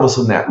 And then all of a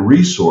sudden that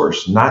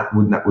resource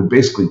would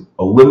basically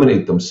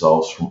eliminate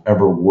themselves from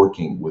ever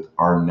working with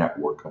our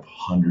network of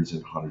hundreds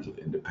and hundreds of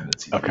independent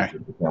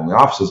CPA family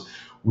offices,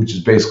 which is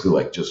basically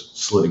like just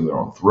slitting their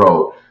own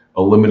throat,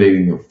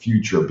 eliminating the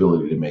future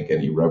ability to make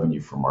any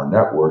revenue from our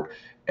network.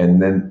 And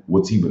then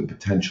what's even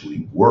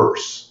potentially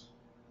worse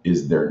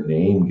is their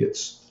name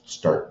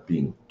start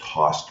being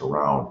tossed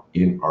around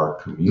in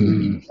our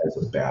community as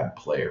a bad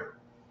player.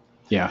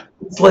 Yeah.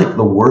 It's like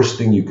the worst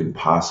thing you can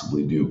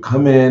possibly do.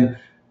 Come in,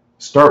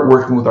 start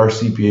working with our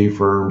CPA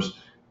firms,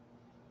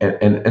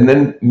 and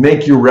then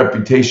make your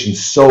reputation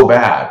so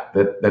bad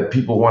that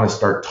people want to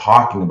start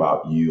talking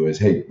about you as,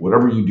 hey,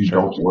 whatever you do,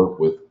 don't work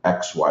with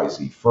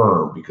XYZ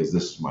firm, because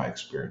this is my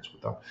experience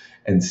with them.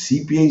 And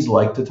CPAs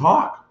like to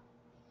talk.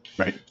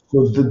 Right.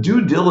 So the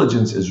due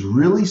diligence is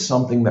really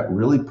something that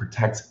really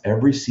protects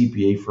every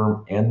CPA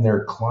firm and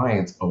their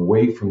clients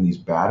away from these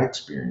bad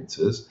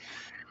experiences.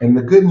 And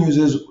the good news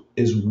is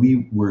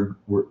we're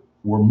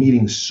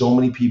meeting so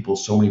many people,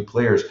 so many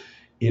players.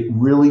 It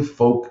really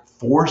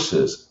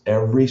forces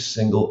every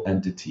single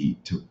entity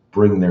to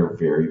bring their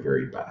very,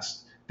 very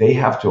best. They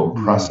have to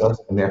impress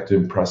us, and they have to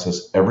impress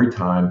us every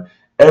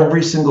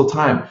single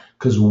time.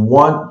 Because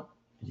one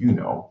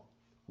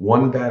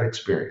bad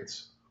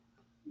experience,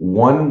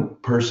 one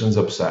person's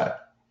upset,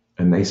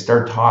 and they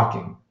start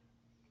talking,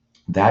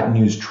 that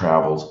news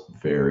travels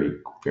very,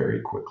 very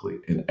quickly,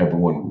 and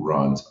everyone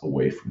runs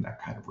away from that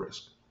kind of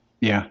risk.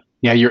 Yeah.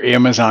 Yeah. Your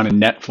Amazon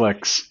and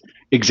Netflix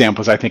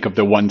examples, I think of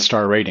the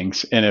 1-star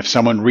ratings. And if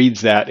someone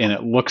reads that and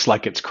it looks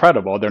like it's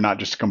credible, they're not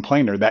just a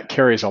complainer, that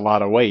carries a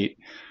lot of weight.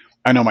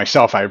 I know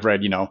myself, I've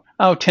read,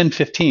 10,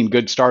 15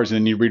 good stars. And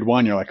then you read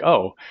one, you're like,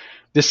 oh,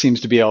 this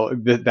seems to be,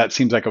 that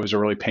seems like it was a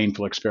really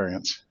painful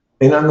experience.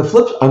 And on the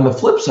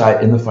flip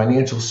side, in the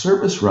financial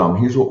service realm,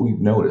 here's what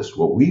we've noticed.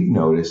 What we've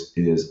noticed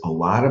is a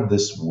lot of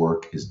this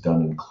work is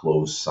done in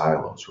closed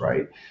silos,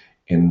 right?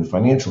 In the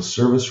financial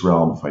service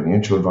realm,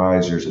 financial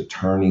advisors,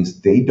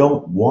 attorneys, they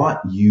don't want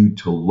you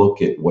to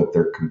look at what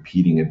their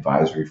competing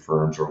advisory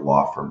firms or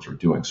law firms are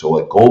doing. So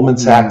like Goldman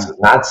Sachs is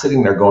not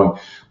sitting there going,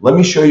 let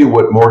me show you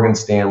what Morgan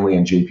Stanley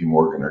and JP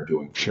Morgan are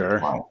doing.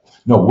 Sure.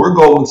 No, we're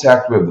Goldman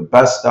Sachs. We have the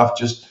best stuff.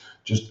 Just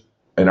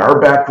in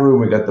our back room,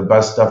 we got the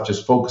best stuff.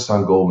 Just focus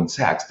on Goldman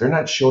Sachs. They're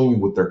not showing you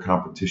what their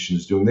competition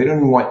is doing. They don't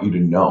even want you to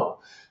know.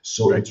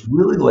 So It's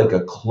really like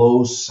a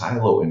closed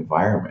silo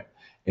environment.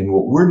 And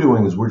what we're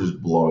doing is we're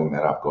just blowing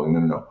that up, going,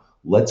 no.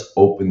 Let's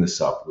open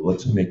this up.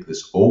 Let's make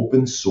this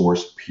open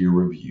source peer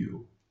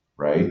review,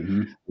 right?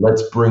 Mm-hmm.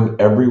 Let's bring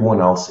everyone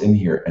else in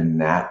here,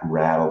 and that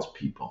rattles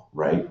people,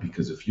 right?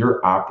 Because if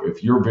you're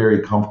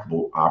very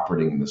comfortable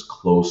operating in this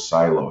closed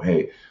silo,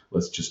 hey,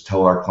 let's just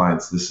tell our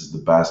clients this is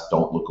the best.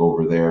 Don't look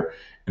over there.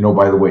 And oh,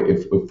 by the way,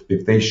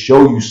 if they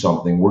show you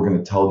something, we're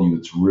going to tell you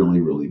it's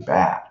really, really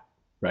bad.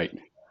 Right.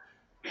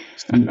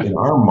 See, in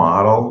our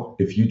model,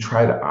 if you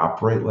try to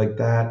operate like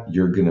that,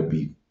 you're going to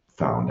be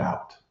found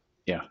out.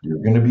 Yeah. You're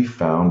going to be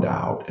found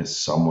out as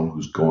someone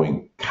who's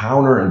going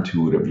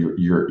counterintuitive.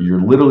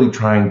 You're literally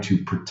trying to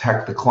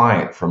protect the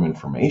client from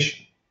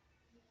information.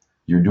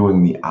 You're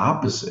doing the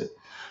opposite.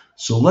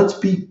 So let's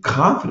be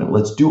confident.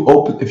 Let's do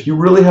open. If you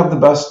really have the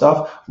best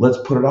stuff, let's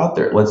put it out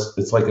there.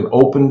 It's like an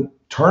open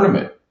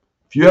tournament.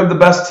 If you have the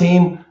best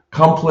team,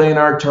 come play in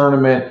our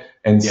tournament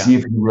and see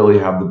if you really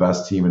have the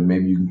best team, and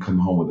maybe you can come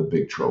home with a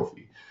big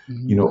trophy.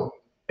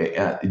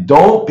 Mm-hmm.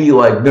 Don't be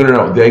like,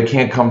 no, they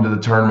can't come to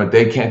the tournament.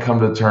 They can't come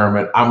to the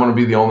tournament. I'm going to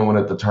be the only one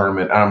at the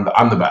tournament.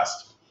 I'm the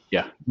best.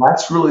 Yeah.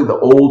 That's really the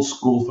old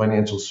school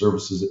financial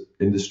services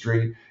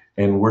industry.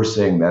 And we're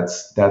saying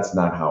that's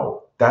not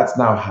how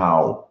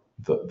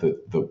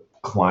the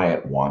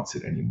client wants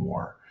it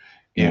anymore.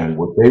 And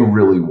what they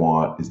really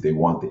want is they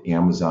want the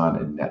Amazon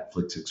and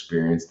Netflix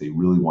experience. They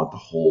really want the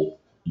whole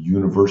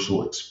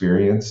universal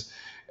experience,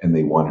 and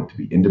they want it to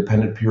be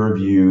independent peer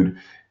reviewed,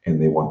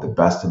 and they want the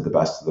best of the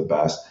best of the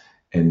best.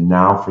 And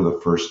now for the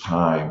first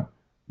time,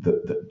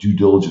 the due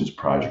diligence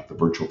project, the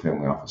Virtual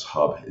Family Office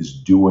Hub,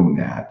 is doing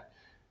that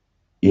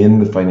in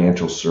the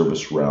financial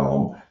service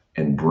realm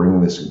and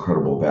bringing this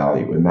incredible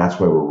value. And that's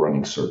why we're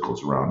running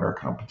circles around our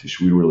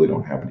competition. We really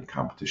don't have any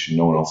competition.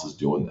 No one else is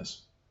doing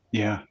this.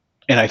 Yeah.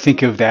 And I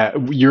think of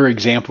that, your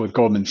example with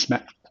Goldman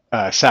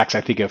Sachs,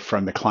 I think of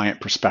from the client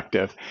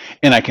perspective.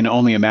 And I can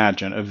only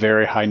imagine a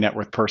very high net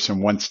worth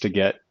person wants to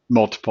get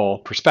multiple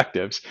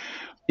perspectives.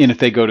 And if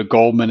they go to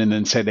Goldman and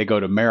then say they go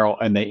to Merrill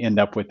and they end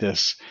up with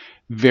this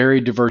very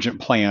divergent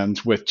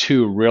plans with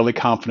two really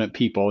confident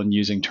people and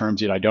using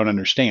terms that I don't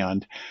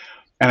understand.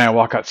 And I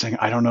walk out saying,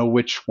 I don't know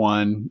which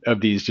one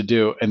of these to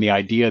do. And the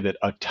idea that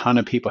a ton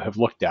of people have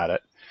looked at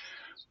it,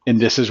 and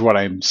this is what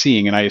I'm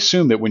seeing. And I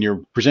assume that when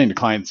you're presenting to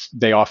clients,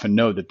 they often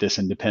know that this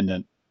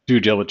independent due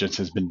diligence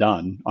has been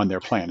done on their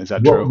plan. Is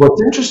that true?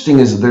 What's interesting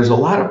is there's a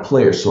lot of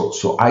players.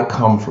 So I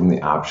come from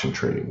the option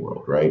trading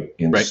world, right?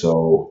 And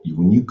so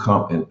when you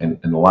come and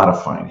a lot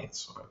of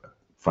finance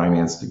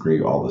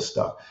degree, all this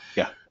stuff.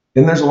 Yeah.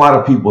 And there's a lot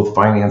of people with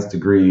finance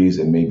degrees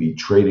and maybe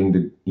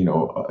trading,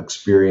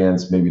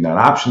 experience, maybe not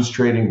options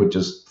trading, but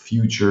just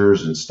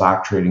futures and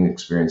stock trading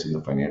experience in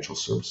the financial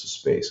services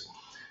space.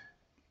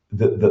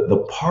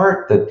 The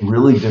part that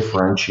really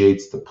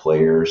differentiates the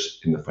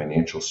players in the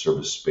financial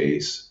service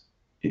space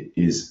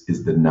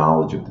is the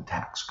knowledge of the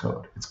tax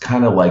code. It's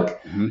kind of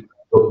like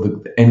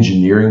the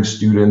engineering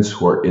students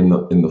who are in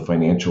the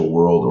financial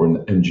world, or in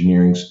the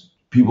engineering,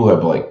 people who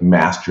have like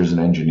masters in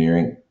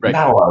engineering. Right.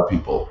 Not a lot of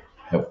people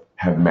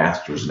have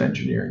masters in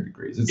engineering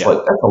degrees. It's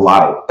like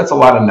that's a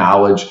lot of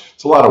knowledge.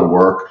 It's a lot of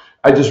work.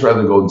 I'd just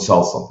rather go and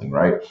sell something,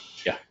 right?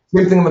 Yeah.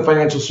 Same thing in the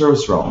financial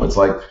service realm. It's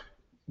like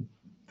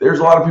there's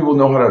a lot of people who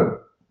know how to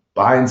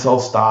buy and sell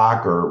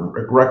stock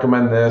or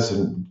recommend this,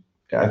 and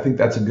I think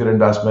that's a good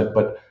investment.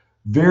 But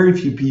very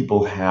few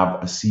people have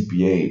a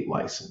CPA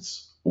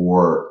license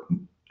or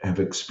have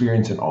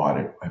experience in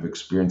audit, have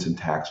experience in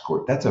tax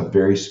court. That's a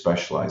very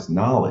specialized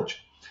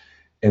knowledge.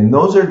 And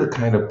those are the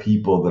kind of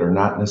people that are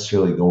not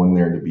necessarily going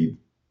there to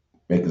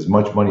make as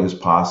much money as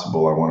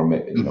possible. I want to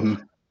make,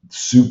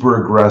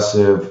 super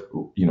aggressive,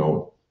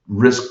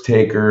 risk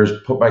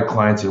takers, put my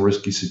clients in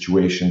risky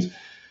situations.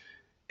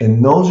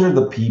 And those are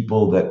the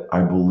people that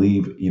I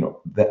believe,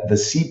 that the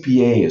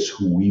CPA is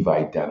who we've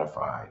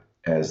identified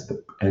as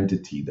the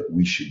entity that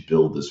we should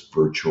build this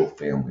virtual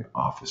family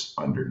office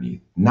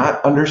underneath,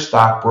 not under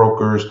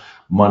stockbrokers,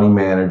 money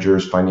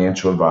managers,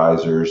 financial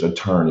advisors,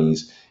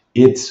 attorneys.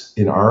 It's,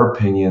 in our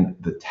opinion,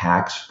 the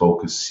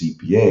tax-focused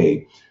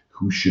CPA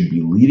who should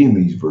be leading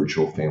these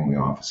virtual family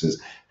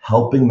offices,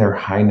 helping their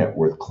high net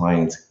worth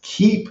clients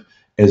keep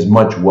as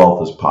much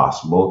wealth as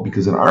possible.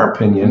 Because in our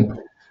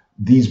opinion,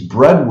 these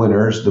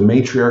breadwinners, the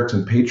matriarchs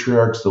and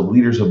patriarchs, the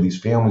leaders of these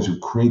families who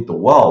create the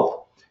wealth,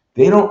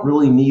 they don't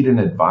really need an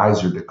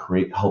advisor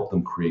to help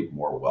them create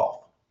more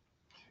wealth.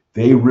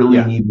 They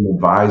really need an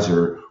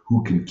advisor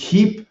who can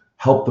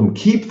help them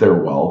keep their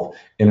wealth.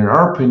 And in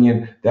our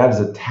opinion, that is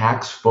a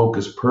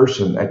tax-focused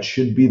person that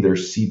should be their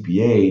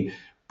CPA,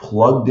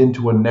 plugged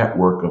into a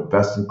network of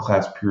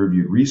best-in-class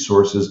peer-reviewed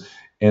resources.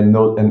 And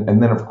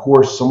then, of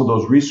course, some of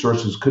those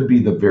resources could be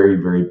the very,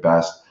 very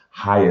best,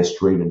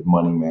 highest-rated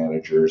money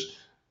managers,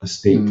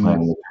 estate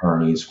planning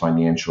attorneys,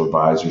 financial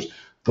advisors.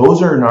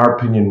 Those are, in our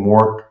opinion,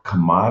 more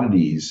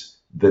commodities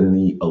than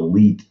the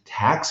elite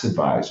tax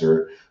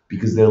advisor,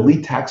 because the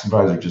elite tax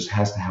advisor just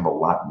has to have a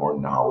lot more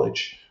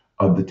knowledge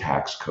of the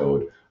tax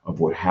code, of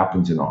what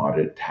happens in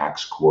audit,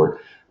 tax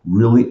court,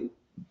 really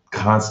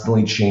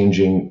constantly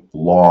changing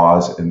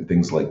laws and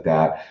things like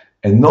that.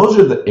 And those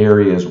are the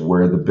areas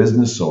where the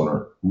business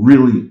owner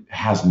really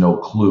has no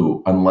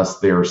clue unless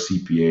they're a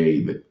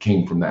CPA that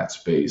came from that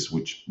space,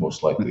 which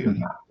most likely they're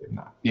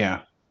not.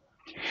 Yeah.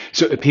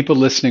 So if people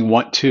listening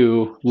want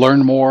to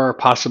learn more,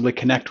 possibly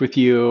connect with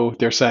you,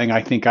 they're saying,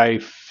 I think I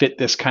fit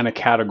this kind of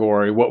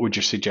category. What would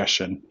your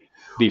suggestion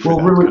be for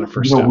that really, kind of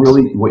first steps?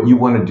 Really what you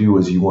want to do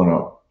is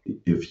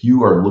if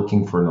you are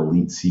looking for an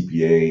elite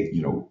CPA,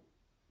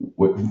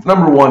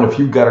 number one, if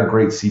you've got a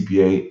great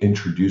CPA,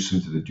 introduce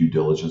them to the Due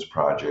Diligence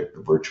Project,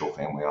 the Virtual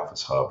Family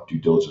Office Hub,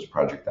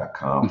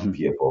 duediligenceproject.com,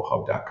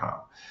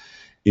 VFOhub.com.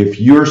 If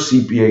your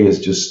CPA is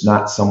just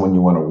not someone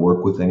you want to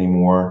work with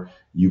anymore,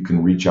 you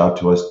can reach out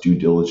to us,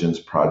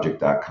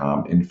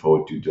 duediligenceproject.com,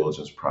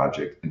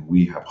 info@duediligenceproject, and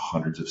we have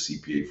hundreds of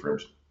CPA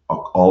firms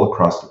all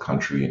across the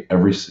country, in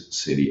every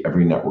city,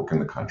 every network in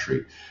the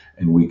country,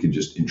 and we could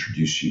just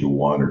introduce you to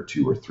one or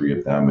two or three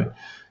of them, and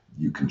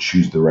you can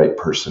choose the right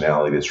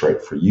personality that's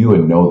right for you,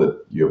 and know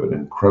that you have an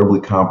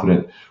incredibly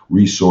competent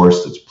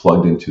resource that's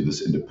plugged into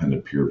this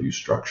independent peer review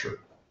structure.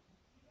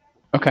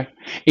 Okay.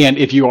 And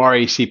if you are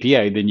a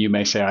CPA, then you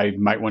may say, I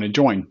might want to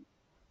join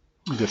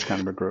this kind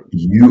of a group.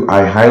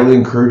 I highly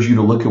encourage you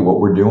to look at what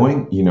we're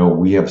doing.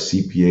 We have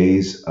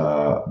CPAs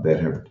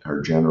that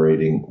are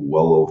generating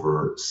well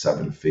over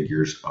 7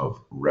 figures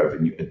of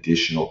revenue,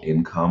 additional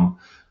income,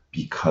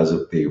 because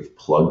they've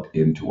plugged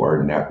into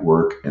our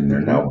network, and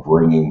they're now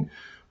bringing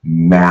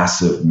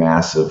massive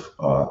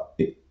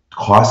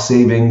cost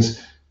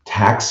savings,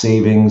 tax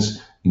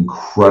savings,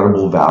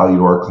 incredible value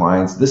to our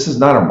clients. This is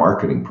not a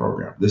marketing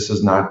program. This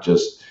is not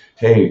just,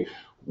 hey,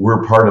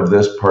 we're part of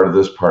this,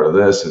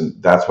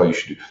 and that's why you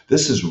should do.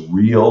 This is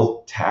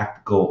real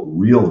tactical,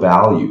 real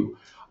value,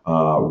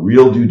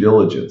 real due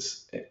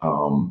diligence,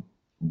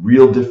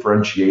 real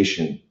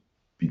differentiation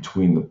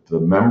between the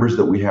members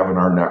that we have in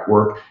our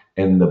network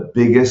and the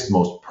biggest,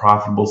 most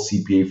profitable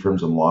CPA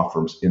firms and law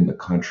firms in the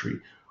country.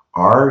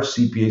 Our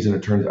CPAs and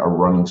attorneys are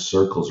running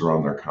circles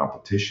around their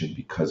competition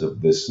because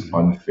of this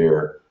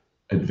unfair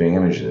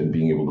advantage in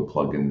being able to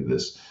plug into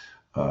this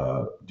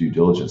due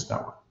diligence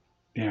network.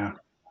 Yeah.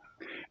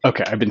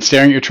 Okay. I've been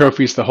staring at your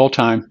trophies the whole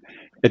time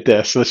at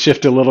this. Let's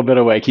shift a little bit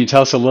away. Can you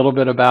tell us a little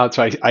bit about,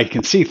 so I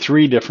can see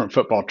 3 different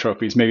football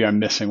trophies. Maybe I'm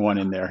missing one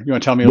in there. You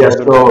want to tell me a little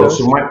bit about those?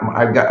 So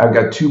I've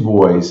got 2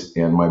 boys,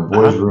 and my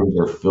boys' rooms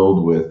are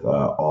filled with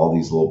all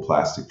these little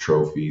plastic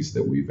trophies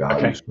that we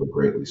value so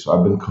greatly. So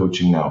I've been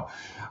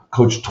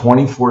coached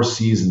 24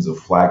 seasons of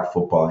flag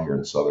football here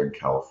in Southern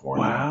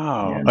California.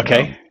 Wow. And,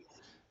 okay.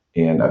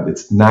 And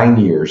it's 9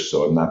 years,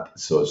 so I'm not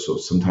so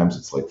sometimes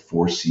it's like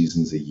 4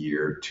 seasons a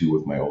year, 2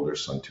 with my older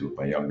son, 2 with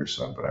my younger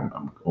son, but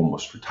I'm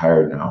almost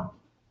retired now.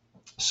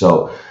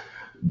 So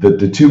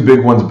the 2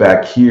 big ones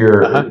back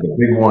here, the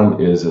big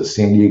one is a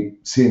San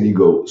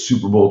Diego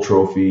Super Bowl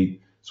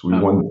trophy. So we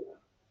won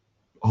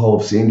all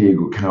of San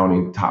Diego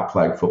County top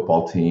flag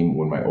football team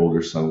when my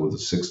older son was a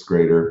 6th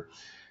grader.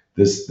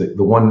 The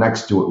one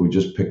next to it we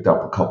just picked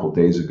up a couple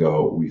days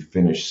ago. We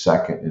finished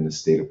 2nd in the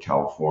state of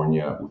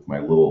California with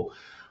my little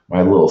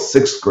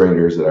 6th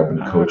graders that I've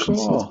been coaching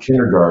since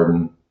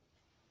kindergarten.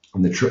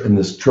 And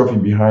this trophy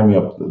behind me,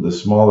 up the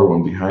smaller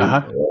one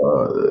behind,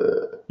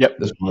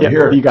 this one right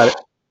here, you got it,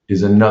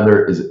 is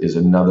another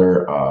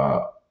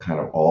kind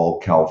of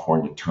all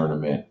California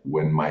tournament.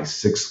 When my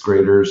 6th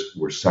graders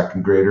were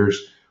 2nd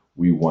graders,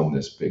 we won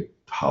this big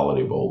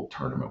Holiday Bowl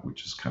tournament,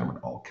 which is kind of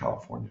an all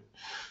California.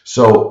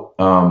 So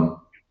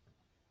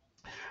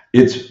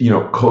it's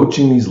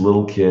coaching these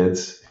little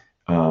kids.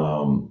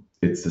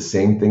 It's the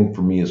same thing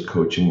for me as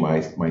coaching my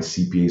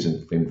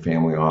CPAs and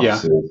family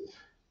offices. Yeah.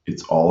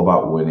 It's all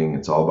about winning.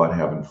 It's all about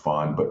having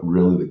fun. But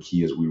really the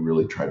key is we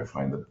really try to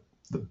find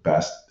the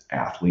best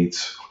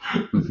athletes,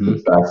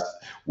 the best,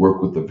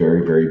 work with the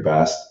very, very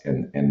best.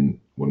 And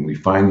when we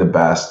find the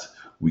best,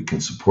 we can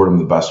support them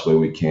the best way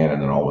we can.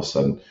 And then all of a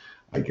sudden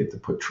I get to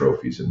put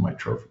trophies in my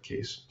trophy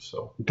case.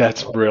 So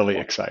That's really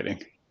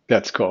exciting.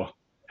 That's cool.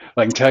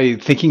 I can tell you,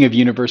 thinking of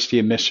University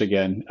of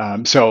Michigan,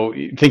 so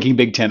thinking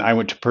Big Ten, I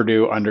went to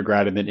Purdue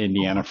undergrad and then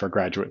Indiana for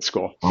graduate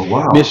school. oh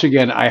wow.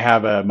 Michigan, I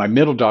have my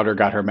middle daughter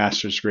got her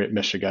master's degree at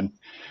Michigan.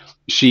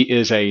 She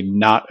is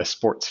not a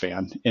sports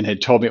fan and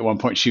had told me at one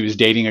point she was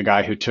dating a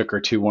guy who took her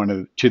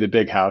to the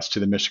big house to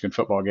the Michigan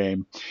football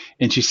game.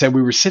 And she said,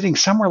 we were sitting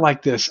somewhere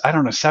like this, I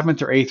don't know,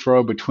 7th or 8th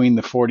row between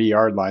the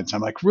 40-yard lines.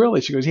 I'm like, really?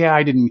 She goes, yeah,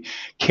 I didn't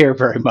care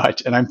very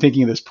much. And I'm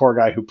thinking of this poor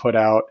guy who put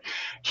out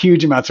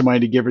huge amounts of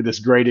money to give her this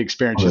great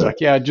experience. She's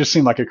like, yeah, it just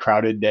seemed like a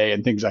crowded day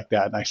and things like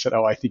that. And I said,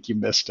 oh, I think you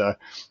missed a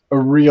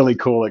really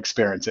cool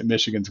experience. And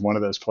Michigan's one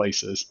of those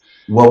places.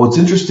 Well, what's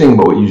interesting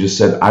about what you just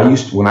said,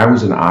 when I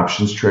was an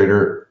options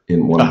trader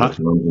in one of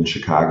the firms in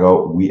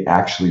Chicago, we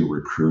actually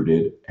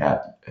recruited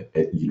at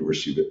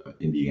University of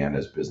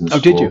Indiana's business school.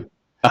 Oh, did you?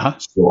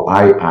 So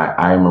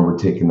I remember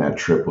taking that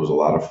trip. It was a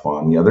lot of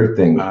fun. The other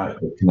thing,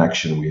 the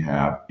connection we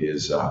have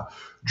is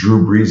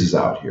Drew Brees is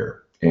out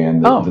here.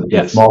 And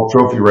the small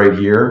trophy right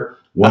here,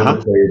 one of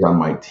the players on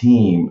my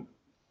team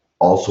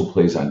also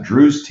plays on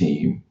Drew's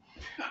team.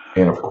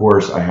 And of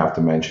course, I have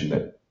to mention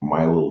that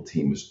my little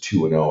team is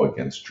 2-0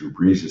 against Drew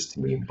Brees'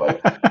 team.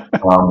 But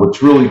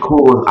what's really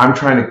cool is I'm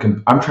trying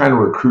to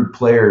recruit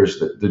players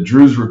that the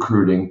Drew's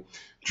recruiting.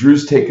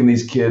 Drew's taking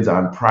these kids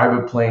on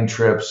private plane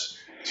trips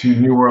to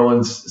New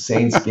Orleans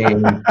Saints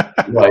game,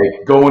 like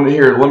going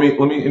here. Let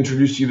me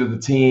introduce you to the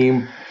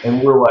team,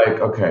 and we're like,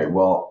 okay,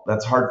 well,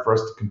 that's hard for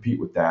us to compete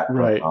with that.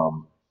 Right. But,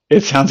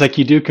 it sounds like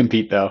you do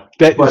compete though.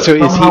 So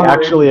is he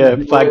actually a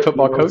flag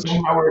football coach?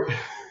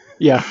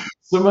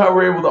 Somehow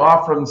we're able to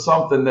offer them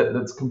something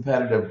that's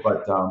competitive,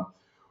 but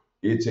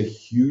it's a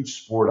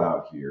huge sport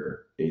out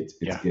here. It's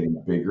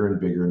getting bigger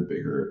and bigger and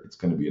bigger. It's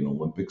going to be an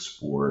Olympic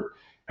sport.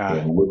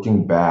 And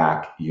looking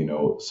back,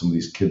 some of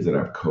these kids that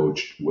I've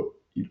coached,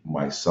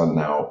 my son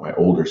now, my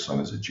older son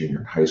is a junior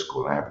in high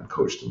school, and I haven't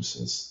coached him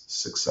since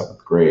 6th, 7th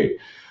grade.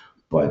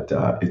 But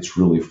it's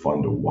really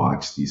fun to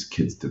watch these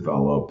kids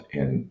develop.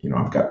 And,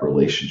 I've got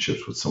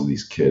relationships with some of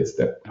these kids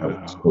that I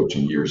was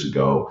coaching years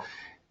ago.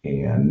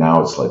 And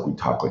now it's like we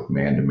talk like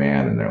man to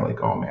man, and they're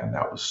like, oh man,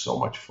 that was so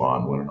much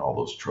fun winning all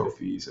those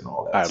trophies and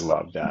all that. I stuff.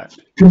 love that.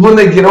 Because when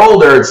they get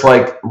older, it's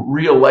like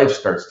real life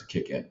starts to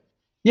kick in.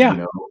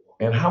 Yeah.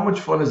 And how much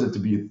fun is it to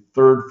be a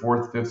 3rd,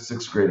 4th, 5th,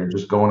 6th grader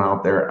just going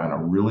out there on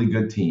a really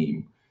good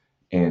team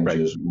and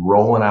just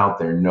rolling out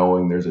there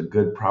knowing there's a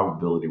good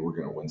probability we're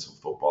going to win some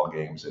football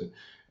games and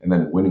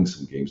then winning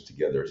some games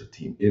together as a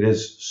team. It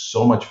is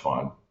so much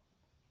fun.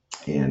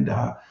 And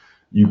I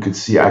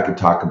could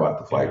talk about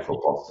the flag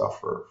football stuff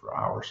for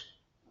hours.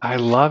 I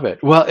love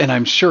it. Well, and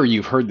I'm sure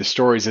you've heard the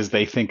stories as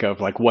they think of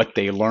like what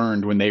they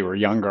learned when they were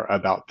younger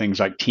about things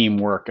like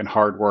teamwork and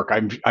hard work.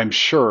 I'm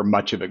sure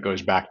much of it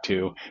goes back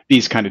to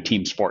these kind of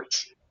team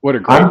sports. What a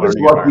great I'm just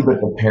learning lucky that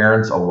environment. the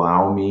parents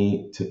allow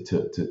me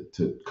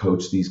to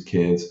coach these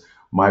kids.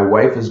 My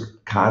wife is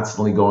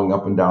constantly going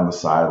up and down the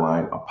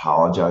sideline,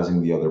 apologizing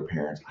to the other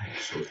parents. I'm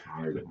so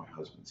sorry that my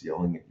husband's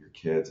yelling at your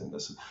kids and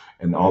this,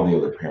 and all the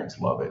other parents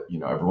love it.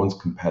 Everyone's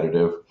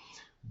competitive.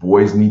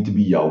 Boys need to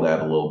be yelled at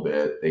a little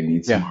bit. They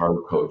need some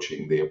hard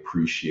coaching. They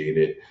appreciate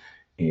it.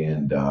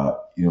 And,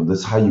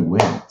 that's how you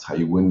win. It's how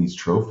you win these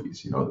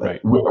trophies.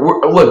 Right.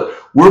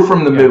 We're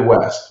from the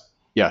Midwest.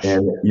 Yes.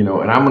 And,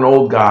 and I'm an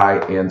old guy.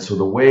 And so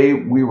the way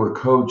we were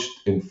coached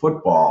in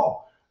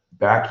football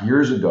back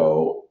years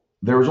ago,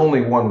 there was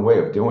only one way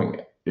of doing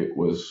it. It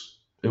was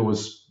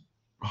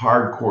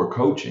hardcore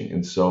coaching.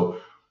 And so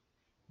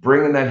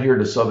bringing that here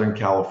to Southern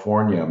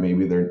California,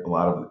 maybe a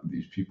lot of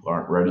these people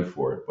aren't ready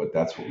for it, but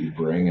that's what we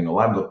bring. And a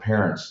lot of the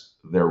parents,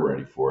 they're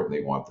ready for it.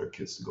 They want their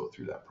kids to go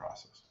through that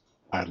process.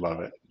 I love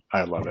it.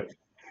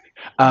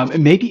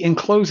 And maybe in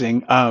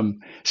closing,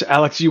 so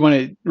Alex, you want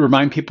to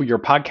remind people your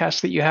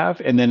podcast that you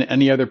have, and then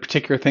any other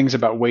particular things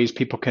about ways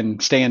people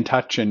can stay in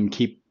touch and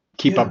keep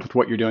up with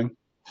what you're doing?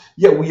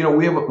 Yeah,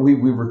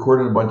 we've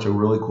recorded a bunch of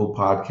really cool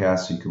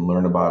podcasts. So you can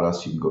learn about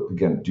us. You can go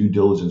again,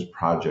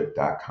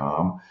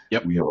 duediligenceproject.com.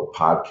 Yep. We have a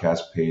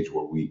podcast page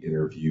where we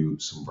interview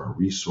some of our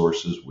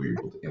resources. We're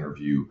able to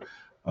interview,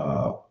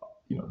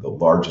 the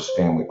largest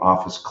family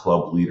office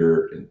club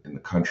leader in the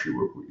country.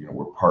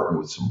 We're partnered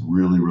with some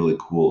really, really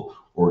cool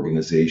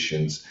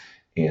organizations.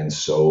 And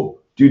so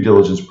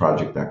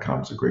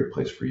duediligenceproject.com is a great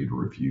place for you to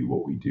review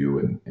what we do.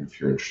 And if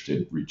you're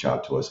interested, reach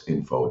out to us,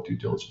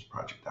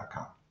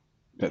 info@duediligenceproject.com.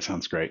 That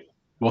sounds great.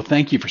 Well,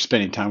 thank you for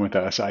spending time with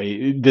us.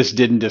 This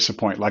didn't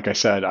disappoint. Like I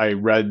said, I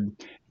read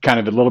kind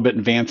of a little bit in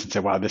advance and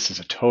said, wow, this is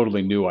a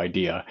totally new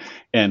idea,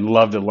 and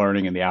love the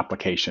learning and the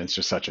application. It's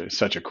just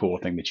such a cool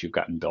thing that you've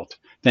gotten built.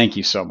 Thank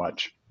you so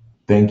much.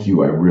 Thank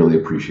you. I really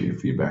appreciate your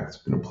feedback. It's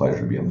been a pleasure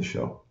to be on the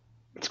show.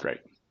 That's great.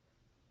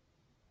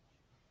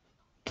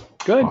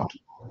 Good.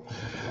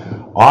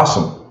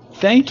 Awesome.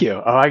 Thank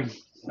you. I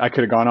could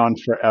have gone on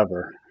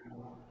forever.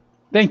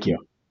 Thank you.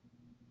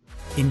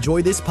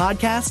 Enjoy this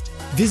podcast?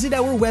 Visit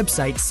our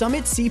website,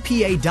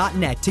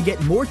 summitcpa.net, to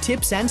get more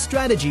tips and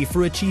strategy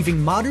for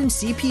achieving modern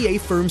CPA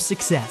firm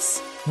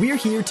success. We're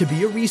here to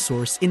be a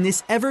resource in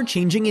this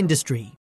ever-changing industry.